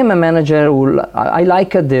 I am a manager who, I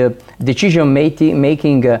like the decision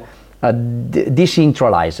making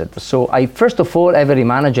decentralized. So first of all, every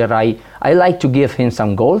manager, I like to give him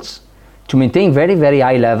some goals to maintain very, very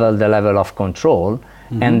high level, the level of control,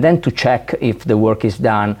 and then to check if the work is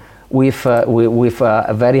done with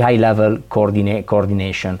a very high level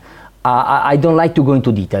coordination. I don't like to go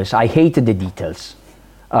into details. I hate the details.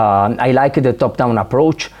 I like the top-down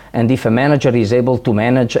approach, and if a manager is able to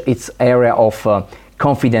manage its area of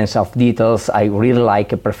confidence of details, I really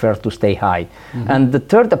prefer to stay high. And the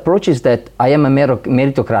third approach is that I am a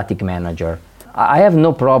meritocratic manager. I have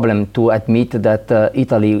no problem to admit that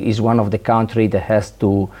Italy is one of the countries that has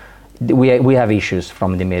to we have issues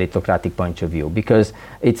from the meritocratic point of view, because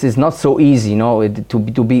it is not so easy,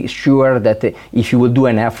 to be sure that if you will do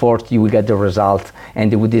an effort, you will get the result,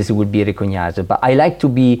 and this will be recognized. But I like to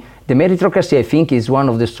be, the meritocracy, I think, is one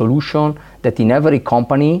of the solutions that in every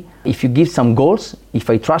company, if you give some goals, if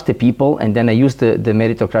I trust the people, and then I use the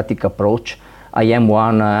meritocratic approach, I am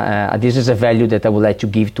one, this is a value that I would like to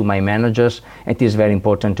give to my managers, and it is very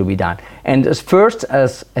important to be done. And as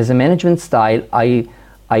a management style, I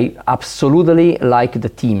absolutely like the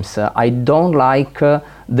teams. I don't like the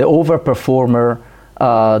overperformer,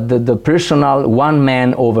 the personal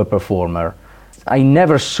one-man overperformer. I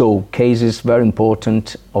never saw cases very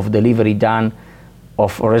important of delivery done,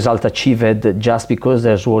 of result achieved, just because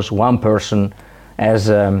there was one person as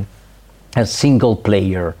a single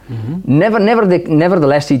player.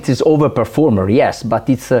 Nevertheless, it is overperformer, yes, but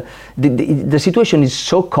it's the situation is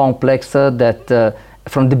so complex that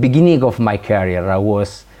from the beginning of my career, I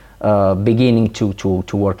was beginning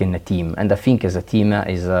to work in a team, and I think as a team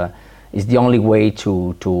is the only way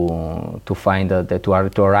to find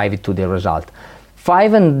to arrive to the result.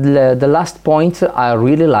 5, and the last point, I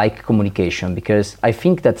really like communication, because I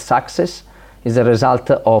think that success is a result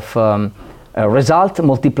of a result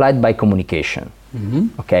multiplied by communication.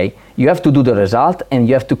 Okay, you have to do the result and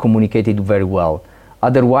you have to communicate it very well.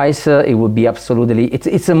 Otherwise, it would be absolutely,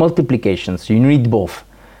 it's a multiplication, so you need both.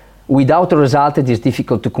 Without a result, it is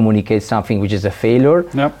difficult to communicate something which is a failure.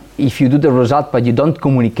 Yep. If you do the result but you don't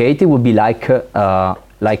communicate, it would be like a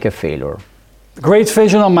failure. Great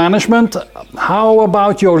vision on management. How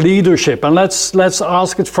about your leadership? And let's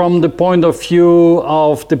ask it from the point of view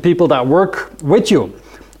of the people that work with you.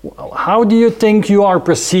 How do you think you are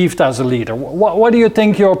perceived as a leader? What do you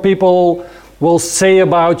think your people will say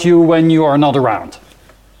about you when you are not around?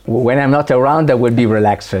 When I'm not around, I will be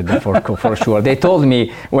relaxed for sure. They told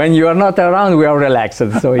me, when you are not around, we are relaxed.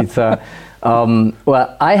 So it's,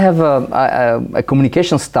 well, I have a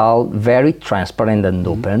communication style very transparent and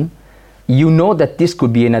open. You know that this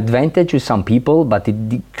could be an advantage with some people, but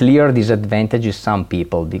it clear disadvantage with some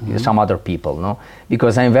people, some other people, no?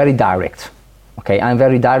 Because I'm very direct. Okay, I'm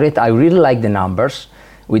very direct. I really like the numbers.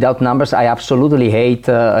 Without numbers, I absolutely hate,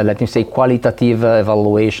 let me say, qualitative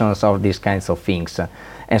evaluations of these kinds of things.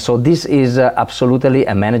 And so this is absolutely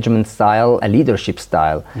a management style, a leadership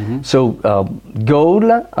style. So goal,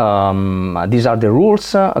 these are the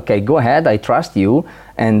rules. Okay, go ahead, I trust you,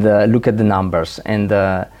 and look at the numbers. And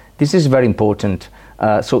this is very important.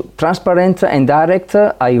 So transparent and direct,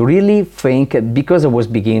 I really think, because I was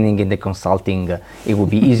beginning in the consulting, it would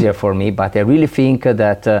be easier for me, but I really think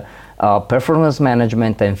that performance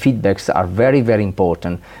management and feedbacks are very, very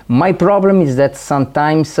important. My problem is that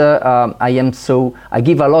sometimes I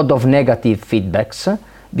give a lot of negative feedbacks,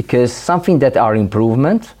 because something that are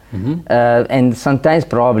improvement, and sometimes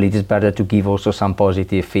probably it is better to give also some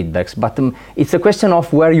positive feedbacks. But it's a question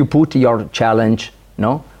of where you put your challenge,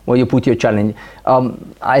 no? Where you put your challenge.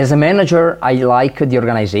 As a manager, I like the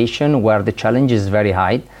organization where the challenge is very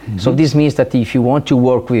high. So this means that if you want to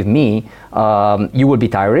work with me, you will be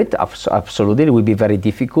tired, absolutely, it will be very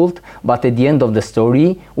difficult, but at the end of the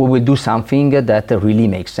story, we will do something that really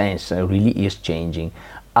makes sense, really is changing.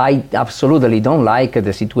 I absolutely don't like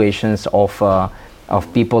the situations of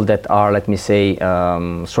people that are, let me say,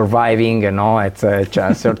 surviving, at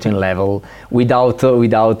a certain level without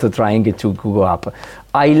trying to go up.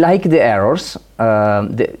 I like the errors.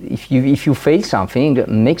 If you fail something, it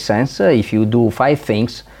makes sense. If you do 5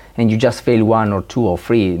 things and you just fail 1 or 2 or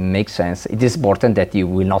 3, it makes sense. It is important that you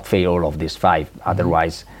will not fail all of these 5.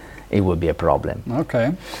 Otherwise, it will be a problem.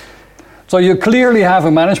 Okay. So you clearly have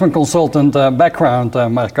a management consultant background,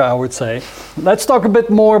 Marco, I would say. Let's talk a bit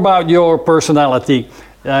more about your personality.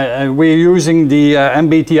 We're using the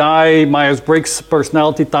MBTI, Myers-Briggs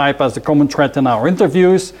personality type, as a common thread in our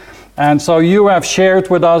interviews. And so you have shared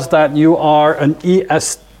with us that you are an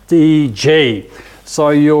ESTJ. So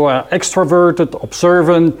you are extroverted,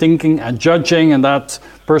 observant, thinking and judging, and that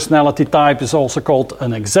personality type is also called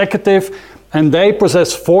an executive. And they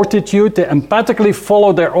possess fortitude, they empathically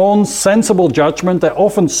follow their own sensible judgment, they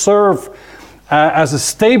often serve as a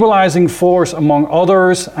stabilizing force among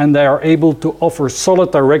others, and they are able to offer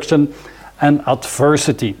solid direction and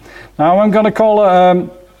adversity. Now I'm going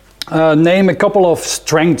to name a couple of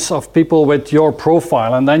strengths of people with your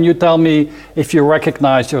profile, and then you tell me if you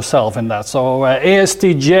recognize yourself in that. So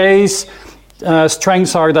ESTJ's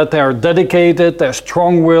strengths are that they are dedicated, they're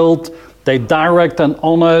strong-willed, they're direct and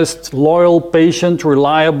honest, loyal, patient,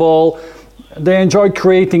 reliable. They enjoy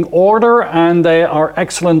creating order, and they are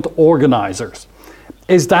excellent organizers.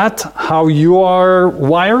 Is that how you are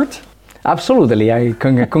wired? Absolutely.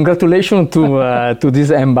 Congratulations to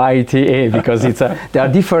this MBITA, because there are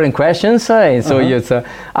different questions, and so it's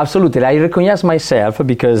absolutely. I recognize myself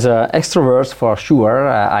because extroverts for sure.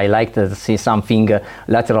 I like to see something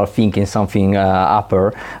lateral thinking, something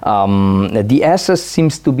upper. The S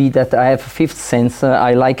seems to be that I have fifth sense.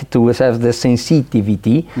 I like to have the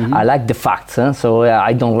sensitivity. I like the facts, so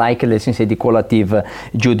I don't like, let's say, the qualitative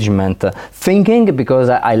judgment. Thinking, because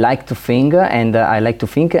I like to think, and I like to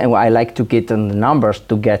think, and I like to get the numbers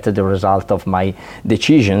to get the result of my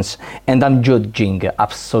decisions. And I'm judging,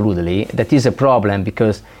 absolutely. That is a problem,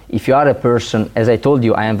 because if you are a person, as I told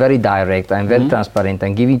you, I am very direct, I'm very transparent,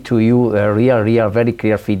 I'm giving to you real, very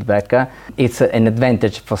clear feedback. It's an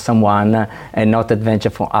advantage for someone and not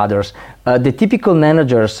advantage for others. The typical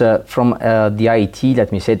managers from the IT,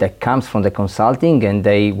 let me say, that comes from the consulting, and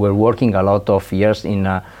they were working a lot of years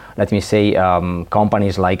in let me say,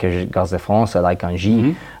 companies like Gaz de France, like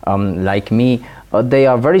Engie, like me, they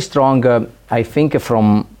are very strong, I think,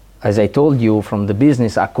 from, as I told you, from the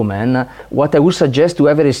business acumen. What I would suggest to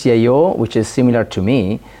every CIO, which is similar to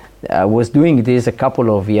me, was doing this a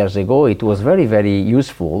couple of years ago. It was very, very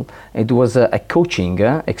useful. It was a coaching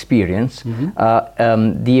experience.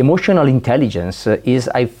 The emotional intelligence is,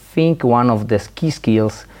 I think, one of the key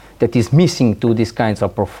skills that is missing to these kinds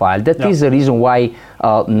of profile. That is the reason why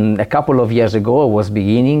a couple of years ago I was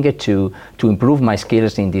beginning to improve my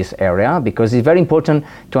skills in this area, because it's very important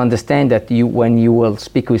to understand that when you will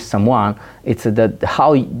speak with someone, it's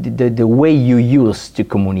the way you use to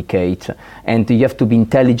communicate, and you have to be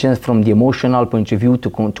intelligent from the emotional point of view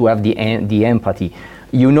to have the empathy.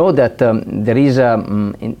 You know that there is,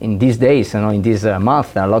 in these days, in this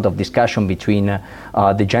month, a lot of discussion between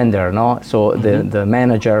the gender, no? So the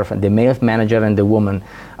manager, the male manager and the woman.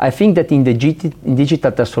 I think that in the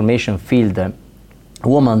digital transformation field,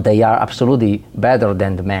 women, they are absolutely better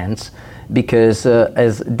than the men, because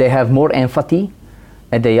as they have more empathy,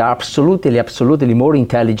 and they are absolutely more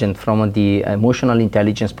intelligent from the emotional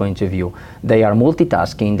intelligence point of view. They are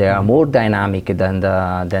multitasking, they are more dynamic than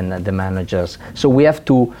the managers. So we have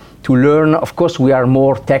to learn. Of course, we are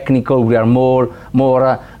more technical, we are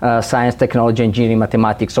more science, technology, engineering,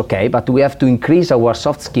 mathematics, okay, but we have to increase our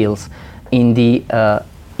soft skills in the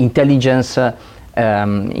intelligence,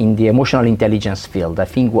 in the emotional intelligence field. I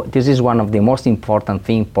think this is one of the most important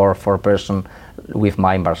things for a person with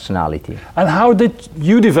my personality. And how did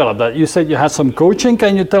you develop that? You said you had some coaching.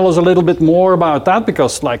 Can you tell us a little bit more about that?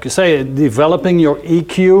 Because, like you say, developing your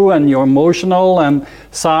EQ and your emotional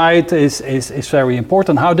side is very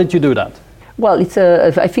important. How did you do that? Well,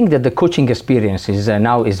 I think that the coaching experience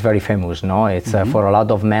now is very famous. No, it's for a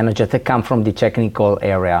lot of managers that come from the technical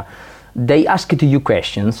area. They ask you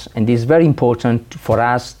questions, and it's very important for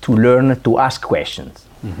us to learn to ask questions.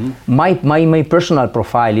 My personal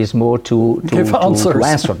profile is more to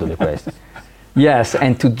answer to the question. Yes,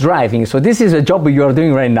 and to driving. So this is a job you are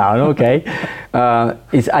doing right now, okay?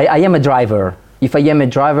 I am a driver. If I am a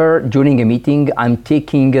driver during a meeting, I'm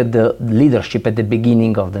taking the leadership at the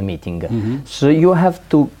beginning of the meeting. So you have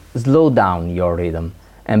to slow down your rhythm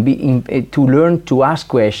and to learn to ask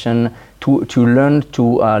questions, to learn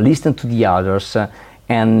to listen to the others.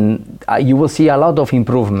 And you will see a lot of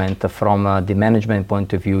improvement from the management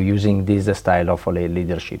point of view using this style of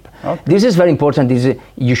leadership. Okay. This is very important.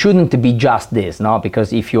 You shouldn't be just this, no?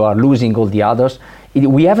 Because if you are losing all the others,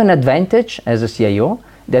 we have an advantage as a CIO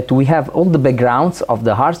that we have all the backgrounds of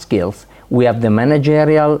the hard skills, we have the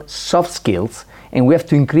managerial soft skills, and we have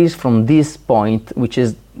to increase from this point, which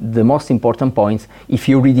is the most important point, if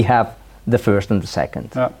you really have the first and the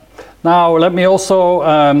second. Yeah. Now, let me also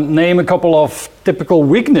name a couple of typical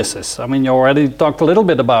weaknesses. I mean, you already talked a little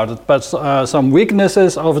bit about it, but some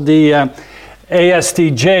weaknesses of the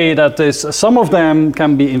ASTJ, that is, some of them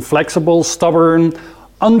can be inflexible, stubborn,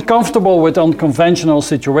 uncomfortable with unconventional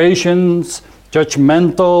situations,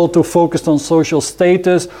 judgmental, too focused on social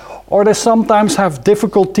status, or they sometimes have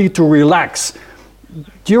difficulty to relax.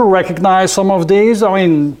 Do you recognize some of these? I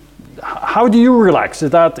mean, how do you relax? Is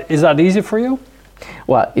that easy for you?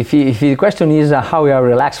 Well, if the question is how I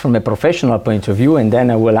relax from a professional point of view, and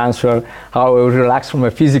then I will answer how I relax from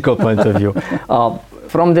a physical point of view.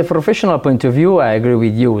 From the professional point of view, I agree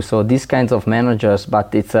with you. So these kinds of managers,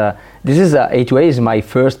 but A2A is my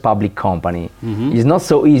first public company. It's not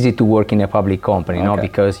so easy to work in a public company, no,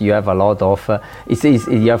 because you have a lot of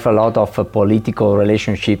political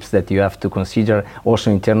relationships that you have to consider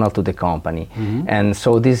also internal to the company. And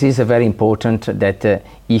so this is very important that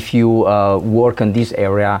if you work in this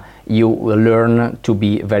area, you will learn to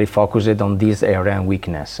be very focused on this area and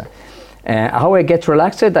weakness. How I get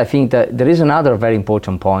relaxed, I think that there is another very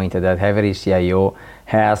important point that every CIO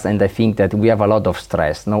has, and I think that we have a lot of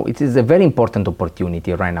stress. Now, it is a very important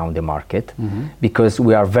opportunity right now in the market because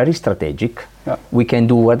we are very strategic. Yeah. We can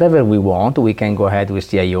do whatever we want. We can go ahead with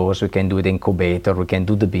CIOs, we can do the incubator, we can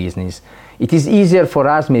do the business. It is easier for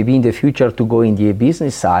us maybe in the future to go in the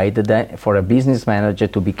business side than for a business manager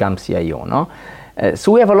to become CIO, no?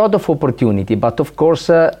 So we have a lot of opportunity, but of course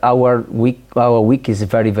our week is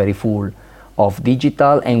very, very full of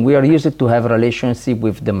digital, and we are used to have a relationship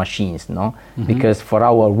with the machines, no? Because for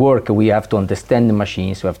our work we have to understand the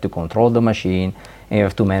machines, we have to control the machine, and you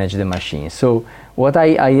have to manage the machine. So what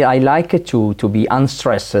I like to be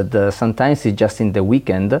unstressed, sometimes it's just in the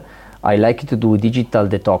weekend. I like to do digital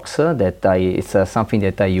detox, it's something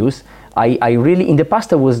that I use. I really, in the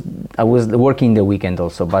past I was working the weekend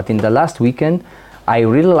also, but in the last weekend I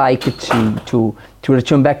really like to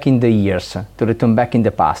return back in the years, to return back in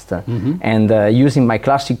the past, and using my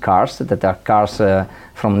classic cars, that are cars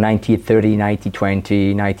from 1930,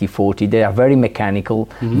 1920, 1940. They are very mechanical,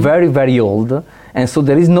 very, very old, and so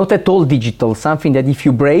there is not at all digital, something that if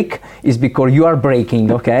you break is because you are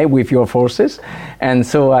breaking, okay, with your forces. And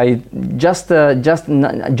so I just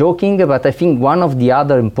joking, but I think one of the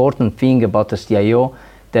other important thing about a CIO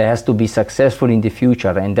that has to be successful in the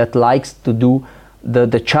future, and that likes to do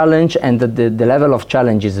the challenge, and the level of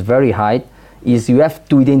challenge is very high, is you have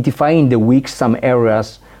to identify in the week some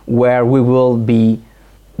areas where we will be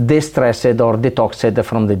distressed or detoxed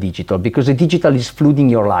from the digital, because the digital is flooding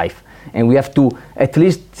your life, and we have to at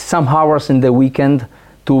least some hours in the weekend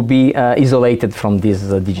to be isolated from this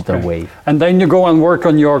digital wave. And then you go and work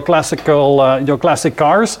on your classic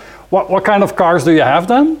cars. What kind of cars do you have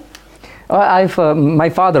then? My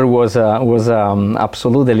father was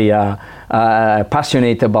absolutely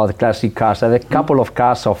passionate about classic cars. I have a couple of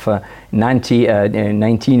cars of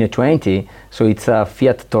 1920, so it's a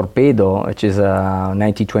Fiat Torpedo, which is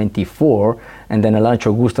 1924, and then a Lancia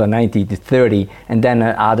Augusta 1930, and then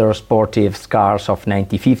other sportive cars of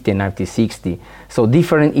 1950 and 1960. So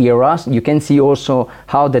different eras. You can see also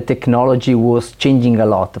how the technology was changing a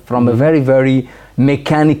lot from a very, very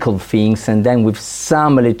mechanical things, and then with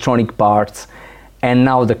some electronic parts, and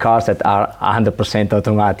now the cars that are 100%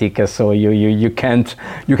 automatic, so you can't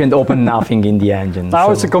open nothing in the engine. Now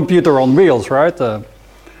so. It's a computer on wheels, right?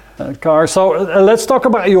 Car. So let's talk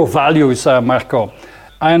about your values, Marco.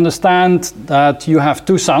 I understand that you have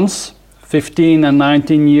two sons, 15 and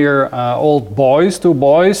 19-year-old boys, two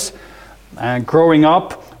boys, and growing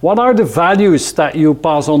up. What are the values that you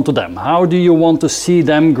pass on to them? How do you want to see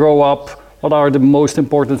them grow up? What are the most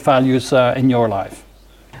important values in your life?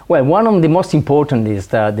 Well, one of the most important is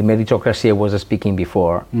the meritocracy I was speaking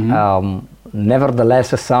before.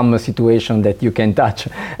 Nevertheless, some situation that you can touch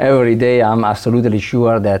every day, I'm absolutely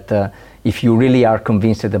sure that if you really are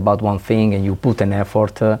convinced about one thing and you put an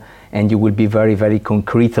effort and you will be very, very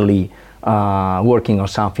concretely working on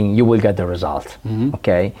something, you will get the result.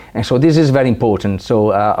 Okay, and so this is very important.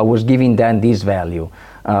 So I was giving them this value.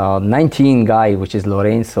 19 guy, which is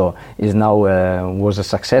Lorenzo, is now was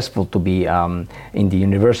successful to be in the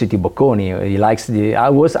University Bocconi. He likes I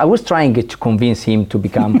was trying to convince him to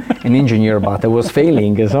become an engineer, but I was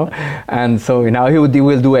failing. And so now he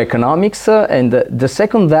will do economics. And the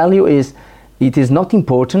second value is, it is not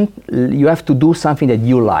important. You have to do something that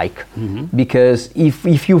you like, because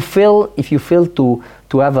if you fail to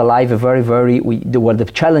have a life where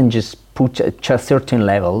the challenges put at a certain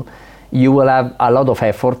level, you will have a lot of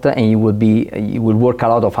effort and you will work a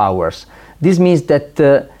lot of hours. This means that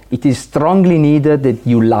it is strongly needed that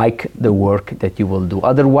you like the work that you will do.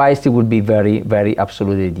 Otherwise, it will be very, very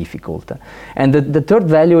absolutely difficult. And the third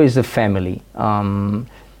value is the family.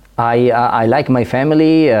 I like my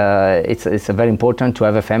family. It's very important to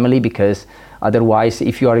have a family, because otherwise,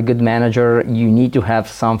 if you are a good manager, you need to have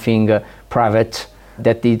something private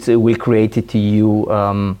that will create it to you.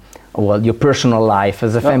 Your personal life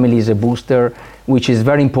as a family is a booster, which is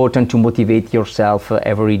very important to motivate yourself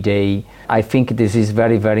every day. I think this is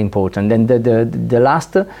very, very important. And the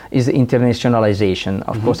last is internationalization.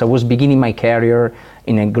 Of course, I was beginning my career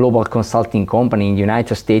in a global consulting company in the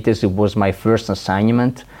United States. It was my first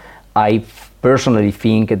assignment. I personally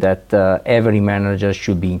think that every manager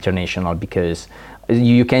should be international, because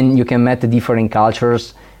you can meet different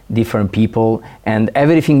cultures, different people, and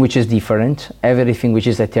everything which is different, everything which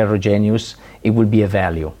is heterogeneous, it will be a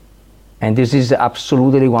value. And this is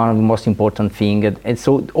absolutely one of the most important things. And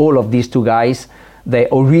so all of these two guys, they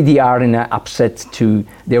already are in a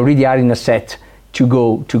set to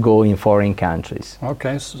go in foreign countries.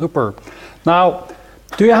 Okay, super. Now,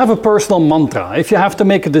 do you have a personal mantra? If you have to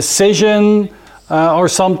make a decision or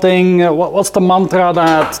something, what's the mantra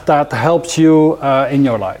that helps you in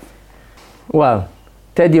your life? Well,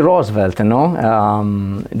 Teddy Roosevelt,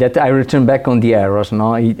 that I return back on the arrows.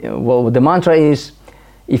 Well, the mantra is,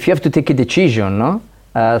 if you have to take a decision,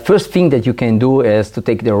 first thing that you can do is to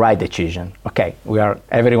take the right decision. Okay,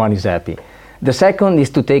 everyone is happy. The second is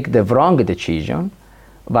to take the wrong decision,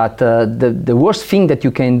 but the worst thing that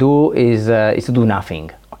you can do is to do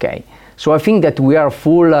nothing. Okay, so I think that we are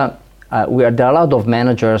there are a lot of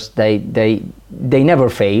managers. They never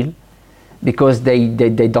fail, because they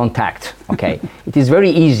don't act. Okay, it is very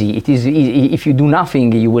easy. It is easy. If you do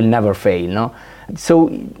nothing, you will never fail. No, so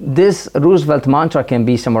this Roosevelt mantra can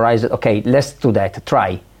be summarized. Okay, let's do that.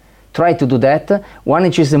 Try to do that. One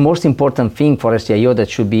which is the most important thing for a CIO that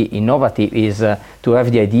should be innovative is to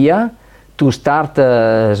have the idea, to start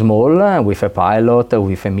small with a pilot,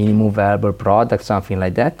 with a minimum viable product, something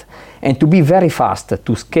like that, and to be very fast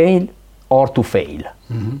to scale or to fail.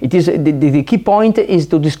 Mm-hmm. It is the key point is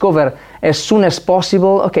to discover as soon as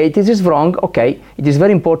possible, okay, this is wrong, okay, it is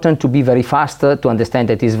very important to be very fast to understand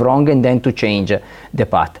that it is wrong and then to change the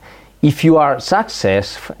path. If you are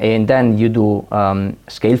successful and then you do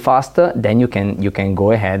scale faster, then you can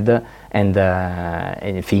go ahead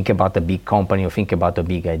and think about a big company or think about a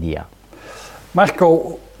big idea.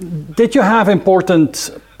 Marco, did you have important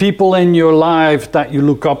people in your life that you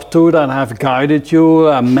look up to, that have guided you,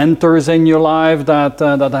 mentors in your life that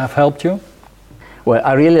have helped you? Well,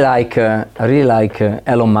 I really like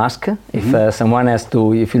Elon Musk. Mm-hmm. If someone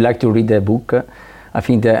if you like to read the book, I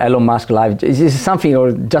think the Elon Musk life is something,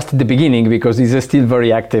 or just at the beginning, because he's still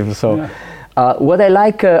very active. So, yeah. What I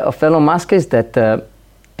like of Elon Musk is that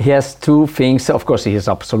he has two things. Of course, he is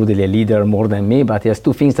absolutely a leader more than me, but he has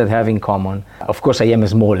two things that have in common. Of course, I am a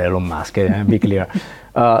small Elon Musk, be clear.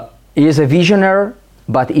 He is a visionary,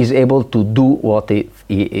 but is able to do what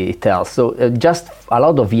he tells. So just a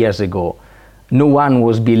lot of years ago, no one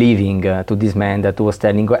was believing to this man that was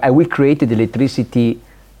telling, I will create the electricity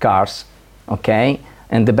cars, okay?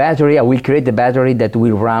 And the battery, I will create the battery that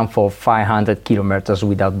will run for 500 kilometers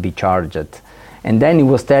without being charged. And then he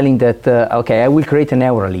was telling that, okay, I will create a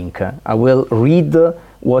Neuralink. I will read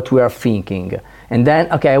what we are thinking. And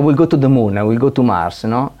then, okay, I will go to the moon, I will go to Mars,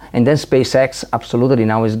 And then SpaceX absolutely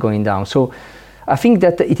now is going down. So I think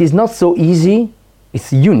that it is not so easy,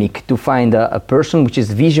 it's unique to find a person which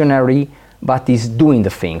is visionary, but is doing the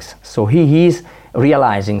things. So he is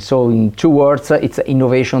realizing. So in 2 words, it's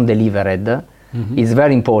innovation delivered. Mm-hmm. It's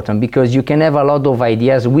very important, because you can have a lot of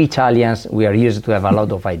ideas. We Italians, we are used to have a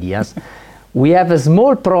lot of ideas. We have a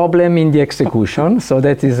small problem in the execution, so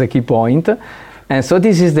that is a key point. And so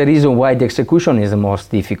this is the reason why the execution is the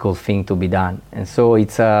most difficult thing to be done. And so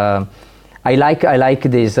it's, I like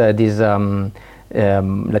this,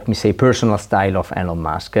 let me say, personal style of Elon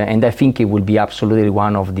Musk. And I think he will be absolutely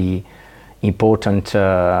one of the important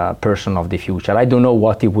person of the future. I don't know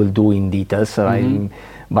what he will do in details, mm-hmm.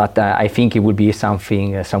 But I think it will be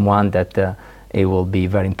someone that it will be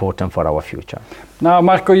very important for our future. Now,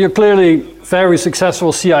 Marco, you're clearly very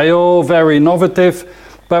successful CIO, very innovative,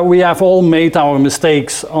 but we have all made our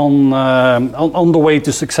mistakes on the way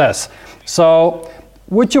to success. So,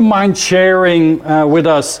 would you mind sharing with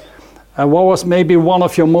us what was maybe one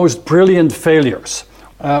of your most brilliant failures?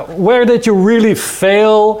 Where did you really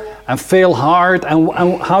fail and fail hard, and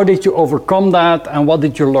how did you overcome that, and what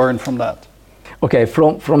did you learn from that? Okay,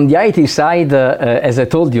 from the IT side, as I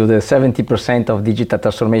told you, the 70% of digital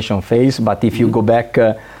transformation fails, but if you go back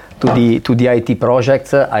to the IT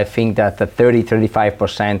projects, I think that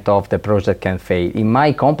 30-35% of the project can fail. In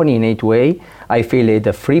my company, in A2A, I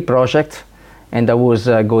failed 3 projects, and I was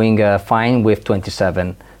going fine with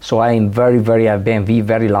 27. So I am I've been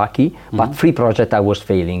very lucky, mm-hmm. but 3 projects I was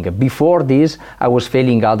failing. Before this, I was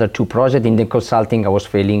failing other 2 projects. In the consulting, I was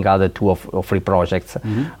failing other 2 or 3 projects.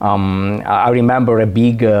 Mm-hmm. I remember a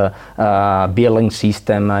big billing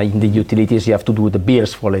system in the utilities. You have to do the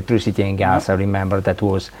bills for electricity and gas. Mm-hmm. I remember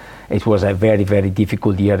it was a very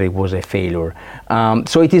difficult year. It was a failure.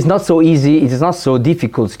 So it is not so easy, it is not so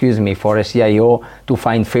difficult, for a CIO to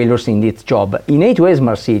find failures in its job. In A2A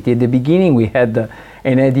Smart City, at the beginning we had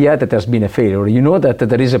an idea that has been a failure. You know that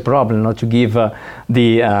there is a problem not to give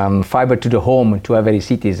the fiber to the home to every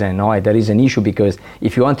citizen. There is an issue, because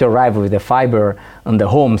if you want to arrive with the fiber on the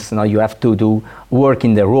homes, you have to do work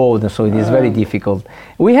in the road, so it is very difficult.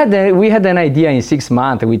 We had an idea in 6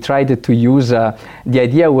 months. We tried to use, the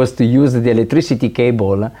idea was to use the electricity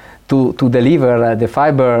cable to deliver the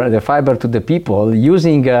fiber to the people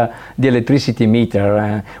using the electricity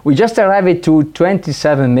meter. We just arrived to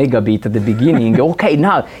 27 megabit at the beginning. Okay,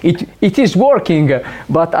 now it is working,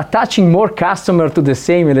 but attaching more customer to the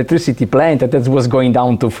same electricity plant, that was going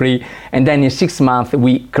down to 3. And then in 6 months,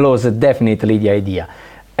 we closed definitely the idea.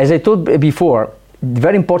 As I told before, the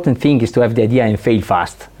very important thing is to have the idea and fail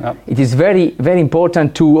fast. Yep. It is very, very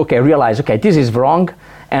important to realize, this is wrong,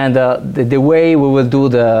 and the way we will do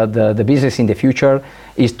the business in the future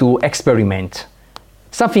is to experiment.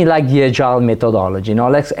 Something like the agile methodology,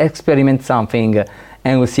 let's experiment something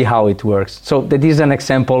and we'll see how it works. So that is an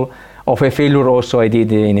example of a failure also I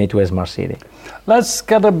did in A2A Smart City. Let's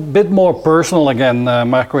get a bit more personal again,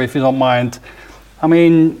 Marco, if you don't mind. I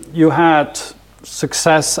mean, you had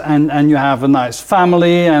success and you have a nice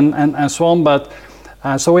family and so on, but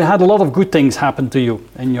so we had a lot of good things happen to you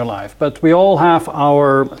in your life, but we all have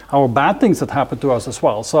our bad things that happen to us as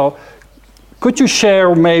well. So could you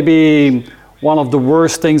share maybe one of the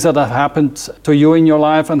worst things that have happened to you in your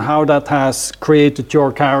life and how that has created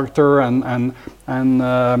your character and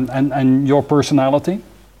your personality?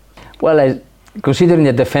 Well, considering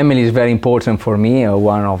that the family is very important for me,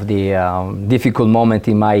 one of the difficult moments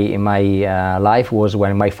in my life was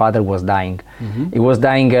when my father was dying. He was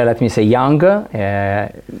dying, let me say, young.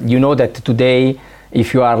 You know that today,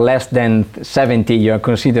 if you are less than 70, you are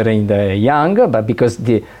considering the young, but because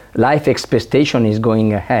the life expectation is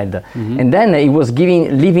going ahead. And then he was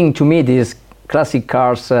leaving to me these classic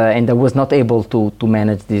cars, and I was not able to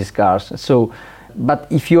manage these cars. So, but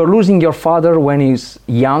if you're losing your father when he's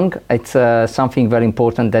young, it's something very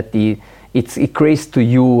important that it creates to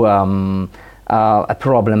you a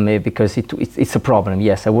problem, because it's a problem.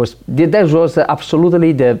 Yes, that was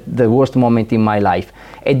absolutely the worst moment in my life.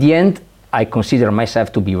 At the end, I consider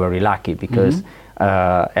myself to be very lucky, because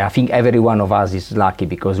I think every one of us is lucky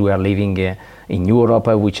because we are living in Europe,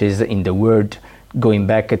 which is in the world going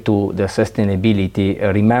back to the sustainability.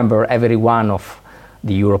 Remember, every one of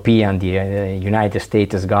the European, the United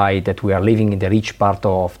States guy, that we are living in the rich part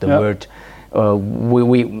of the world.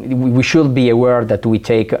 We should be aware that we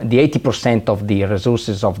take the 80% of the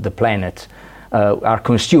resources of the planet are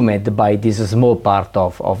consumed by this small part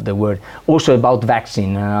of the world. Also about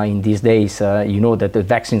vaccine, in these days, you know that the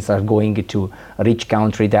vaccines are going to rich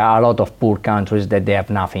countries. There are a lot of poor countries that they have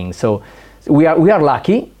nothing. So we are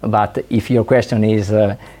lucky, but if your question is,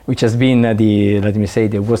 which has been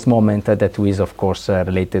the worst moment, that is of course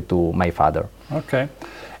related to my father. Okay.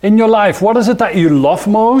 In your life, what is it that you love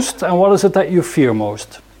most and what is it that you fear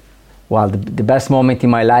most? Well, the best moment in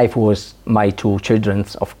my life was my two children,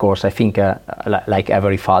 of course. I think like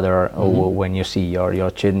every father, when you see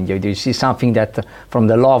your children, you see something that from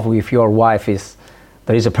the love with your wife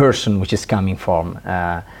there is a person which is coming from.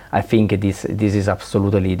 I think this is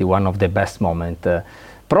absolutely one of the best moments.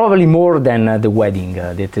 Probably more than the wedding.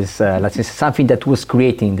 That is, let's say, something that was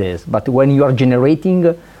creating this. But when you are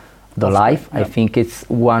generating the life, I think it's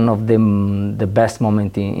one of the best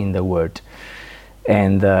moments in the world.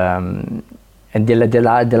 And the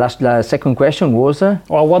second question was?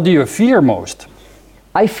 Well, what do you fear most?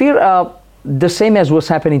 I fear the same as was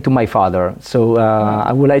happening to my father. So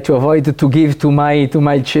I would like to avoid to give to my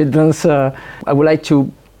children. I would like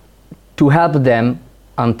to help them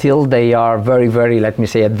until they are very, very, let me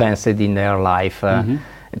say, advanced in their life.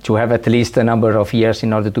 To have at least a number of years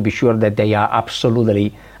in order to be sure that they are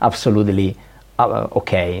absolutely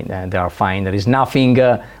okay. They are fine. There is nothing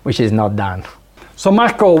which is not done. So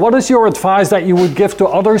Marco, what is your advice that you would give to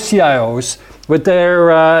other CIOs with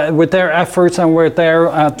their efforts and with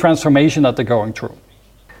their transformation that they're going through?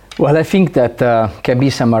 Well, I think that can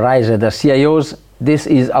be summarized as the CIOs, this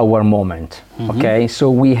is our moment. Okay,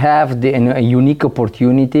 so we have a unique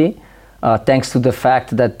opportunity thanks to the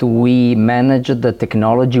fact that we manage the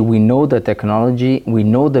technology, we know the technology, we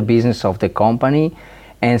know the business of the company,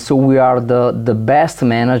 and so we are the best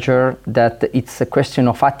manager. That it's a question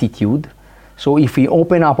of attitude. So if we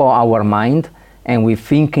open up our mind and we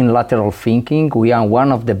think in lateral thinking, we are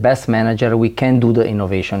one of the best managers. We can do the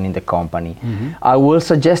innovation in the company. I will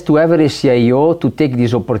suggest to every CIO to take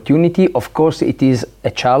this opportunity. Of course, it is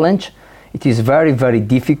a challenge. It is very, very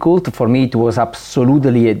difficult. For me, it was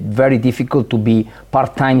absolutely very difficult to be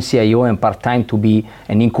part-time CIO and part-time to be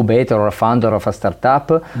an incubator or a founder of a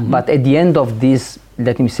startup. But at the end of this,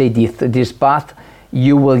 let me say, this path,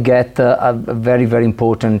 you will get a very, very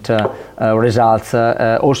important results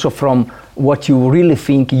also from what you really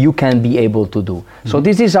think you can be able to do. So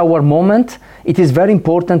this is our moment. It is very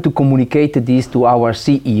important to communicate this to our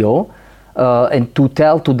CEO and to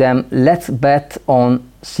tell to them, let's bet on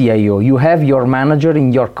CIO. You have your manager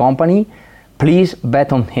in your company, please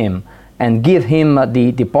bet on him and give him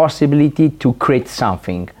the possibility to create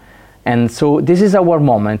something. And so this is our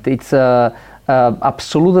moment. It's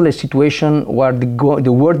absolutely a situation where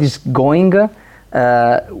the world is going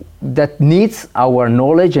that needs our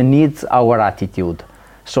knowledge and needs our attitude.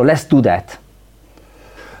 So let's do that.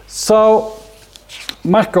 So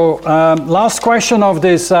Marco, last question of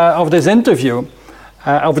this interview,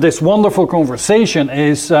 of this wonderful conversation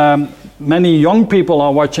is many young people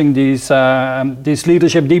are watching these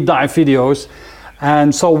leadership deep dive videos.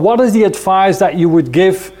 And so what is the advice that you would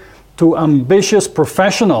give to ambitious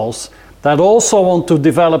professionals that also want to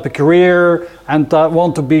develop a career and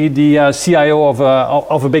want to be the CIO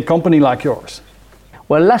of a big company like yours?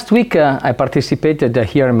 Well, last week I participated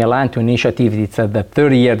here in Milan to an initiative. It's the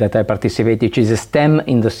third year that I participate, which is STEM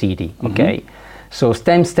in the city. Okay, so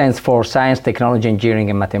STEM stands for science, technology, engineering,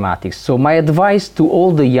 and mathematics. So my advice to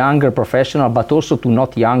all the younger professionals, but also to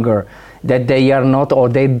not younger, that they are not or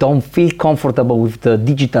they don't feel comfortable with the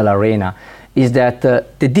digital arena, is that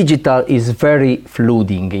the digital is very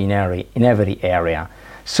fluiding in every area.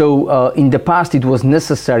 So in the past it was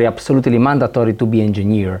necessary, absolutely mandatory to be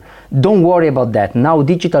engineer. Don't worry about that. Now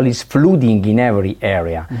digital is fluiding in every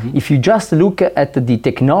area. If you just look at the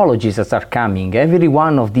technologies that are coming, every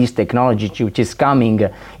one of these technologies which is coming,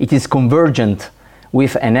 it is convergent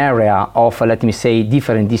with an area of, let me say,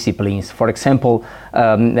 different disciplines. For example,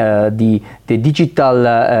 the digital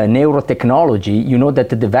neurotechnology, you know that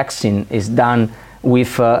the vaccine is done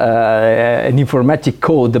with an informatic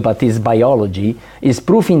code, but is biology, is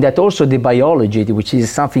proving that also the biology, which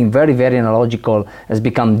is something very, very analogical, has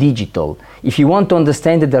become digital. If you want to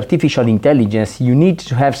understand the artificial intelligence, you need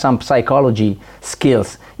to have some psychology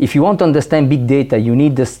skills. If you want to understand big data, you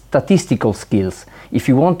need the statistical skills. If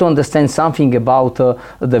you want to understand something about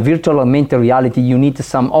the virtual augmented reality, you need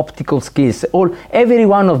some optical skills. Every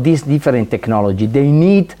one of these different technology, they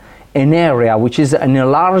need an area which is an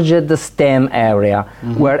enlarged STEM area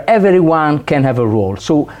where everyone can have a role.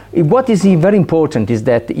 So what is very important is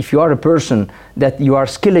that if you are a person that you are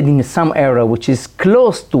skilled in some area which is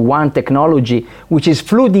close to one technology which is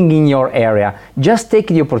flooding in your area, just take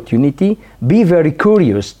the opportunity, be very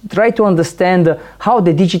curious, try to understand how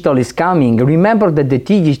the digital is coming. Remember that the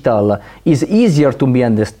digital is easier to be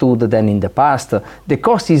understood than in the past. The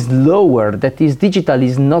cost is lower, that is, digital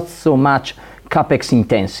is not so much CapEx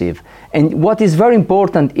intensive. And what is very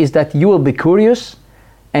important is that you will be curious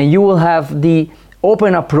and you will have the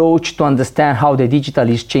open approach to understand how the digital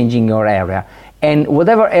is changing your area. And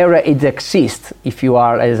whatever area it exists, if you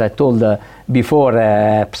are, as I told before,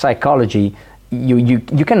 psychology, you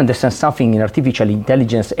can understand something in artificial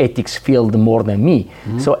intelligence ethics field more than me.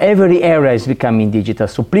 So every area is becoming digital.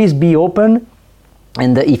 So please be open,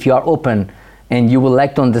 and if you are open and you would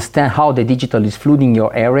like to understand how the digital is flooding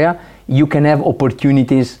your area, you can have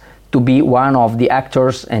opportunities to be one of the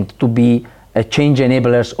actors and to be a change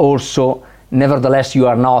enablers also. Nevertheless, you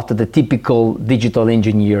are not the typical digital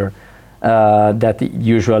engineer that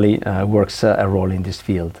usually works a role in this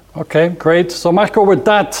field. Okay, great. So Marco, with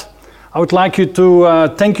that, I would like you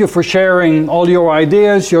to thank you for sharing all your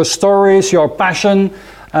ideas, your stories, your passion,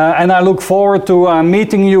 and I look forward to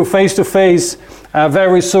meeting you face to face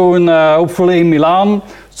very soon, hopefully in Milan,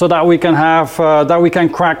 so that we can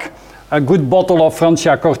crack a good bottle of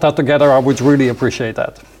Franciacorta together. I would really appreciate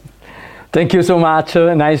that. Thank you so much.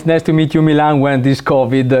 Nice to meet you, Milan, when this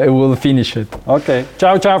COVID will finish it. Okay.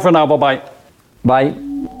 Ciao for now. Bye-bye. Bye.